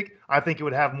gigantic, I think it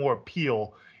would have more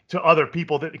appeal to other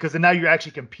people. Because then now you're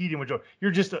actually competing with Jordan.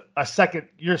 You're just a second.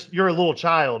 You're a little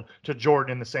child to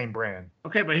Jordan in the same brand.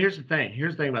 Okay, but here's the thing.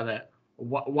 Here's the thing about that.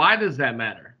 Why does that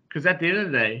matter? Because at the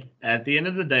end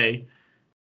of the day,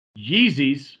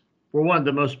 Yeezys were one of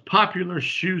the most popular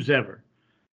shoes ever.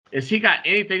 Has he got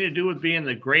anything to do with being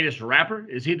the greatest rapper?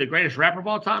 Is he the greatest rapper of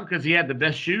all time because he had the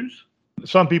best shoes?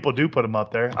 Some people do put him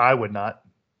up there. I would not.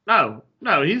 No,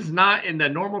 he's not in the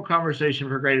normal conversation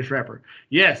for greatest rapper.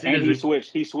 Yes, and he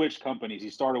switched companies. He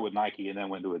started with Nike and then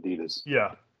went to Adidas.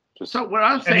 Yeah. So what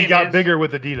I'm saying and he got bigger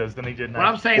with Adidas than he did Nike. What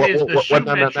I'm saying is the shoe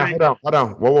metric. Hold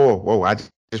on. Whoa. I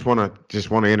just want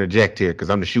to interject here because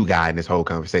I'm the shoe guy in this whole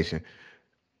conversation.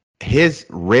 His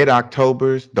Red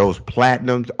Octobers, those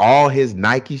platinums, all his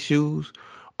Nike shoes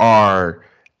are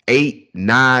 $8,000,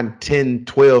 $9,000, $10,000,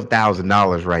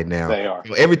 $12,000 right now. They are.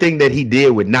 So everything that he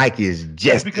did with Nike is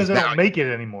just because they don't make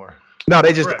it anymore. No,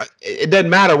 they just it doesn't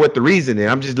matter what the reason is.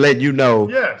 I'm just letting you know.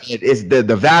 Yes, it's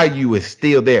the value is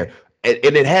still there, and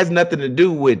it has nothing to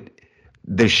do with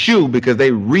the shoe because they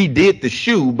redid the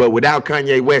shoe, but without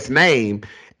Kanye West's name,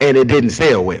 and it didn't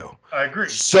sell well. I agree.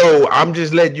 So I'm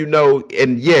just letting you know,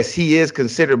 and yes, he is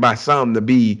considered by some to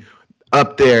be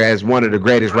up there as one of the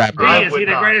greatest rappers. Is he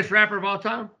the greatest rapper of all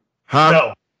time? Huh?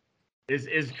 No.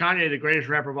 Is Kanye the greatest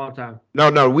rapper of all time?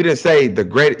 No, we didn't say the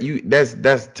great. That's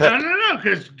No.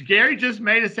 Because Gary just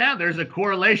made it sound there's a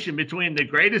correlation between the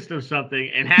greatest of something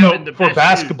and having the best for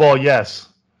basketball, shoes. yes.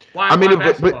 Why? I mean,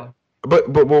 why basketball? but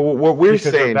what we're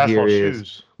Because saying here is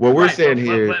shoes. what we're Right, saying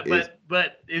here is.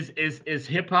 But is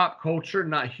hip hop culture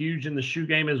not huge in the shoe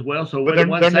game as well? So But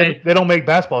would they don't make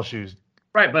basketball shoes.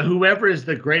 right? But whoever is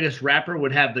the greatest rapper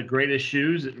would have the greatest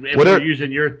shoes. If we're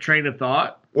using your train of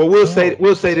thought. Well, we'll say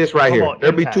this right here.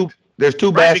 There'll be two. There's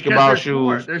two basketball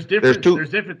shoes. There's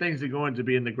different things that go into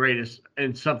being the greatest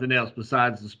and something else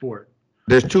besides the sport.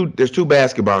 There's two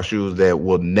basketball shoes that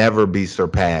will never be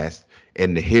surpassed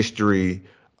in the history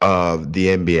of the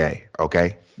NBA.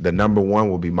 Okay, the number one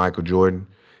will be Michael Jordan,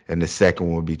 and the second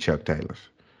one will be Chuck Taylor's.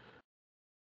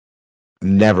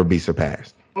 Never be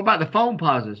surpassed. What about the foam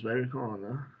posits, baby? Come on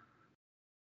now.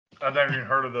 I've never even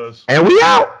heard of those. And we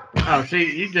out. Oh,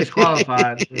 see, you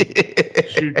disqualified.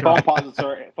 Phone posits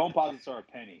are a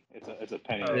penny. It's a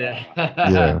penny. Yeah.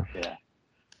 Yeah.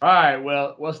 All right.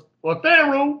 Well,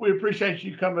 Theru, we appreciate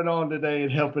you coming on today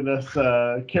and helping us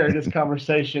carry this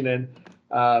conversation. And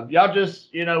y'all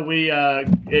just,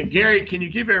 Gary, can you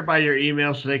give everybody your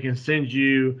email so they can send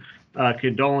you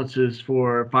condolences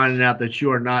for finding out that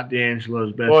you are not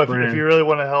D'Angelo's best friend? If you really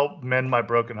want to help mend my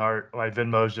broken heart, my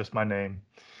Venmo is just my name.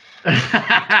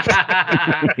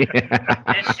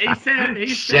 he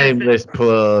Shameless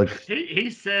plug.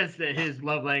 He says that his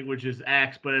love language is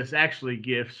acts, but it's actually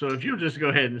gifts. So if you'll just go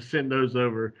ahead and send those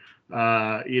over,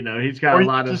 he's got a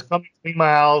lot of. Just come clean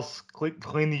my house,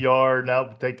 clean the yard. Now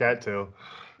take that too.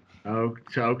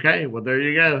 Okay, well there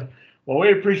you go. Well,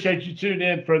 we appreciate you tuning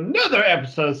in for another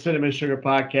episode of Cinnamon Sugar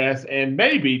Podcast, and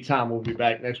maybe Tom will be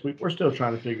back next week. We're still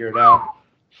trying to figure it out,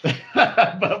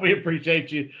 but we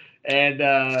appreciate you. And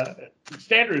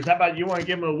Standards, how about you want to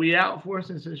give him a we out for us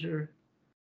since it's your...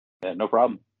 Yeah, no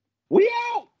problem. We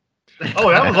out!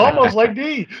 Oh, that was almost like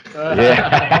D.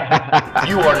 Yeah.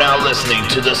 You are now listening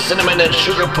to the Cinnamon and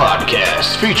Sugar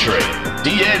Podcast featuring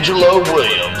D'Angelo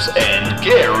Williams and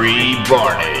Gary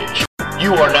Barnage.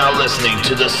 You are now listening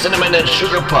to the Cinnamon and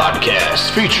Sugar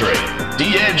Podcast featuring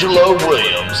D'Angelo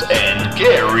Williams and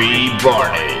Gary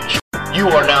Barnage. You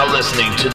are now listening to